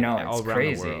 I mean, I like know, it's all around the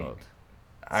crazy. world.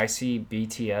 I see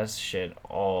BTS shit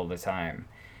all the time.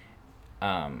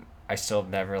 I still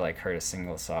have never like heard a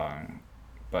single song,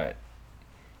 but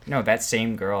no, that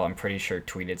same girl I'm pretty sure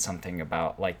tweeted something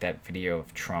about like that video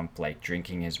of Trump like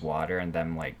drinking his water and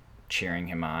them like cheering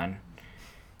him on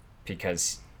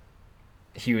because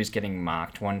he was getting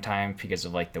mocked one time because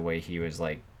of like the way he was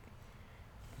like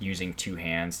using two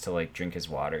hands to like drink his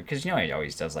water because you know he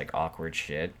always does like awkward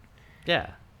shit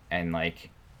Yeah. and like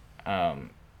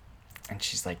um and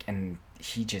she's like and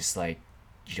he just like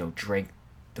drank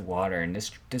the water and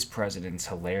this president's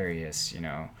hilarious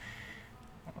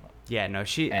Yeah, no,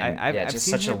 she. and I've just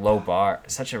seen such her. a low bar,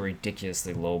 such a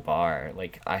ridiculously low bar.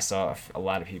 Like I saw a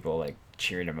lot of people like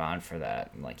cheering him on for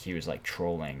that, and like he was like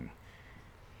trolling,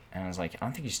 and I was like, I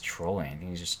don't think he's trolling. I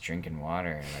think he's just drinking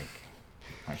water.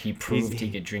 Like he proved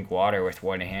he could drink water with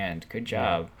one hand. Good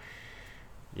job.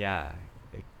 Yeah.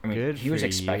 I mean, Good he was for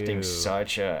expecting you.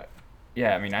 such a.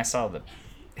 Yeah, I mean, I saw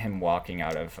him walking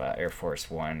out of Air Force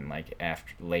One like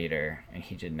after later, and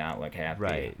he did not look happy.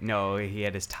 Right. No, he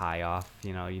had his tie off.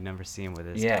 You never see him with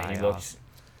his Yeah, tie he off. looked.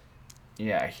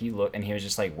 Yeah, he looked, and he was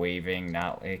just like waving.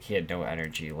 Not like he had no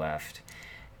energy left,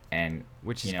 and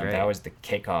Which is that great. was the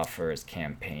kickoff for his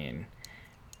campaign,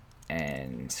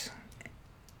 and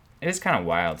it is kind of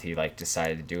wild. He like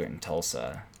decided to do it in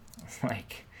Tulsa,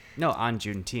 like. No, on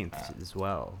Juneteenth as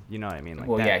well. You know what I mean? Like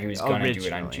Well, that, yeah, he was gonna do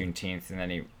it on originally. Juneteenth, and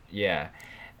then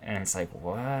and it's like,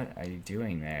 what are you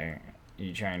doing there? Are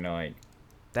you trying to like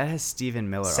That has Stephen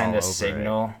Miller send all a over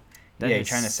signal? it. That Yeah, you're is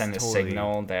trying to send a totally-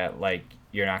 signal that like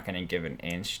you're not gonna give an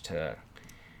inch to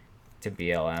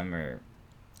BLM or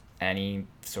any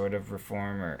sort of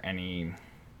reform or any.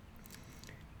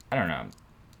 I don't know.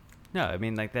 No, I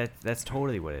mean like that's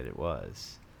totally what it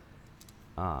was.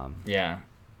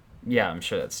 Yeah, I'm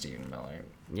sure that's Stephen Miller.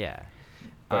 Yeah.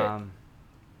 But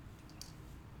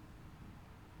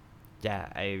Yeah,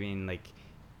 I mean like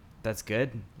that's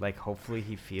good. Like hopefully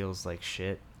he feels like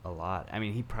shit a lot. I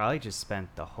mean, he probably just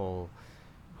spent the whole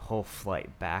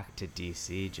flight back to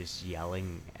DC just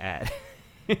yelling at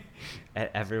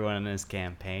at everyone in his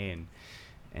campaign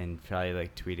and probably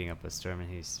like tweeting up a storm and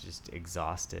he's just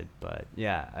exhausted. But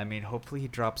yeah, I mean, hopefully he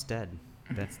drops dead.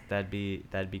 That'd be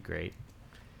great.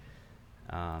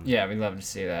 yeah, we'd love to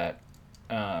see that.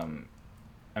 I mean,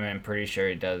 I'm pretty sure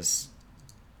he does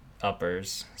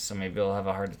uppers, so maybe he'll have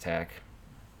a heart attack.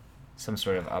 Some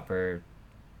sort of upper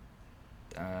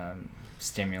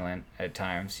stimulant at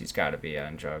times. He's got to be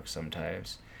on drugs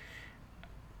sometimes.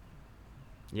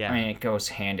 Yeah. I mean, it goes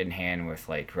hand in hand with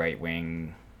like right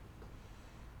wing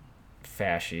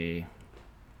fasci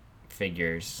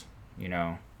figures,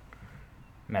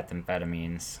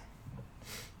 methamphetamines.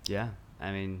 Yeah.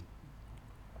 I mean,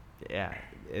 yeah.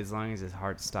 As long as his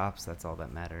heart stops, that's all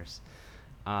that matters.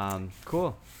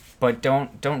 Cool. But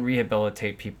don't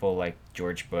rehabilitate people like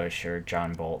George Bush or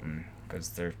John Bolton because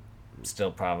they're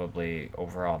still probably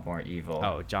overall more evil.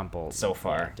 Oh, John Bolton. So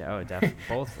far. Yeah, oh, definitely.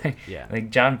 Both. Yeah. Like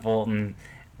John Bolton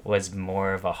was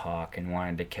more of a hawk and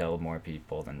wanted to kill more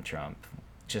people than Trump.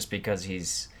 Just because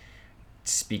he's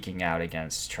speaking out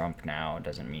against Trump now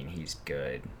doesn't mean he's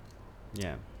good.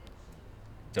 Yeah.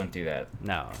 Don't do that.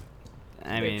 No.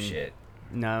 I Big mean, shit.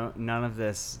 no, none of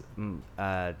this,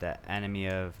 the enemy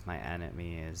of my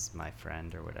enemy is my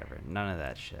friend or whatever. None of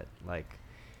that shit. Like,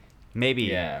 maybe.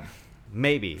 Yeah.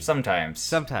 Maybe.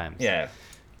 Sometimes. Yeah.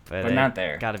 But not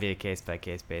there. Gotta be a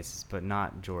case-by-case basis, but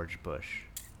not George Bush.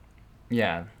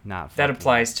 Yeah. Not That fucking-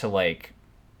 applies to like.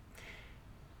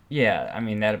 Yeah, I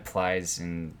mean that applies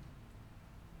in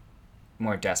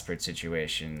more desperate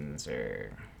situations,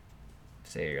 or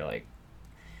say you're like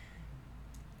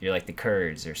the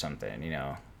Kurds or something.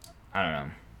 I don't know.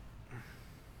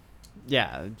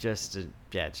 Yeah, just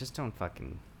don't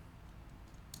fucking.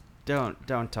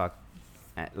 Don't talk.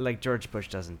 Like George Bush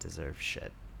doesn't deserve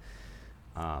shit.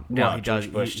 No, well, he George does.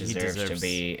 Bush he deserves to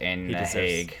be in he The deserves-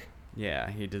 Hague. Yeah,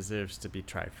 he deserves to be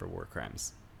tried for war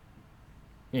crimes.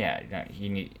 Yeah, you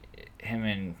need him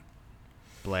and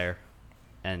Blair,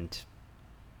 and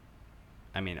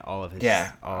I mean all of his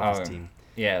team.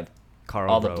 Yeah,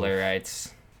 Karl all the Rove,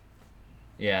 Blairites.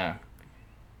 Yeah,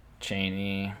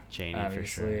 Cheney Cheney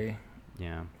obviously. for sure.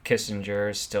 Yeah.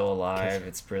 Kissinger is still alive.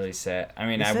 It's really sad. I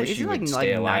mean, I wish is he would like,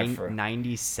 stay alive for.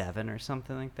 97 or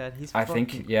something like that. He's. I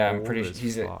think, fucking yeah, I'm old pretty sure as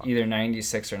he's fuck. either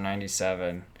 96 or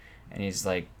 97, and he's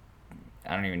like,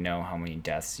 I don't even know how many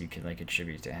deaths you could like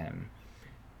attribute to him,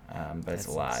 but it's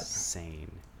a lot.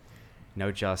 Insane.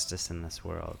 No justice in this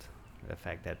world. The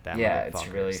fact that Yeah, it's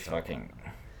motherfucker really is still fucking.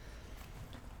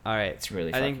 All right. It's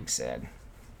really I fucking think sad.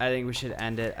 I think we should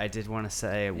end it. I did want to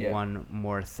say Yeah. one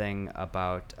more thing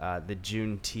about the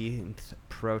Juneteenth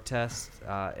protest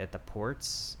at the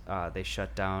ports. They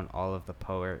shut down all of the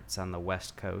ports on the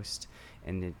West Coast,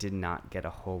 and it did not get a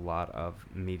whole lot of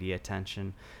media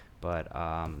attention. But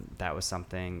that was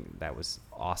something that was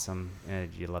awesome,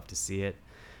 and you'd love to see it.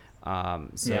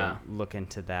 So Yeah. look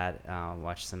into that.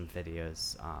 Watch some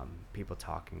videos. People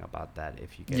talking about that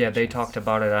if you get. Yeah, a they chance. talked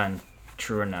about it on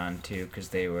TrueAnon too, because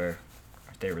they were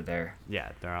there.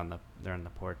 Yeah, they're on the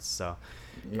ports. So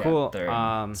Yeah, cool. They're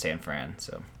in San Fran,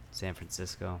 so. San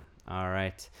Francisco. All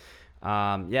right.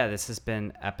 This has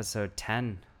been episode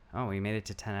 10. Oh, we made it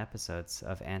to 10 episodes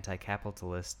of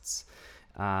Anti-Capitalists.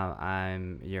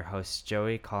 I'm your host,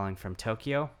 Joey, calling from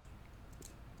Tokyo.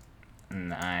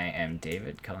 And I am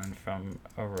David, calling from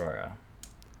Aurora.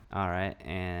 All right.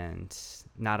 And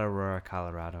not Aurora,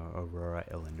 Colorado, Aurora,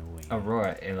 Illinois.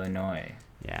 Aurora, Illinois.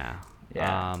 Yeah.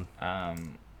 Yeah.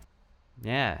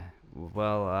 Yeah.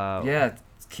 Well, yeah,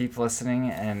 keep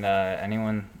listening, and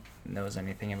anyone knows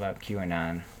anything about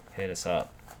QAnon, hit us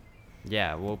up.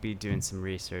 Yeah, we'll be doing some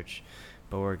research,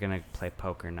 but we're going to play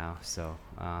poker now, so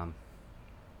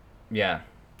Yeah.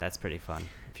 that's pretty fun.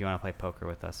 If you want to play poker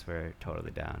with us, we're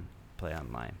totally down. Play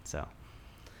online, so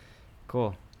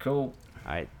cool. Cool.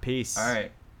 All right, peace. All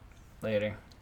right. Later.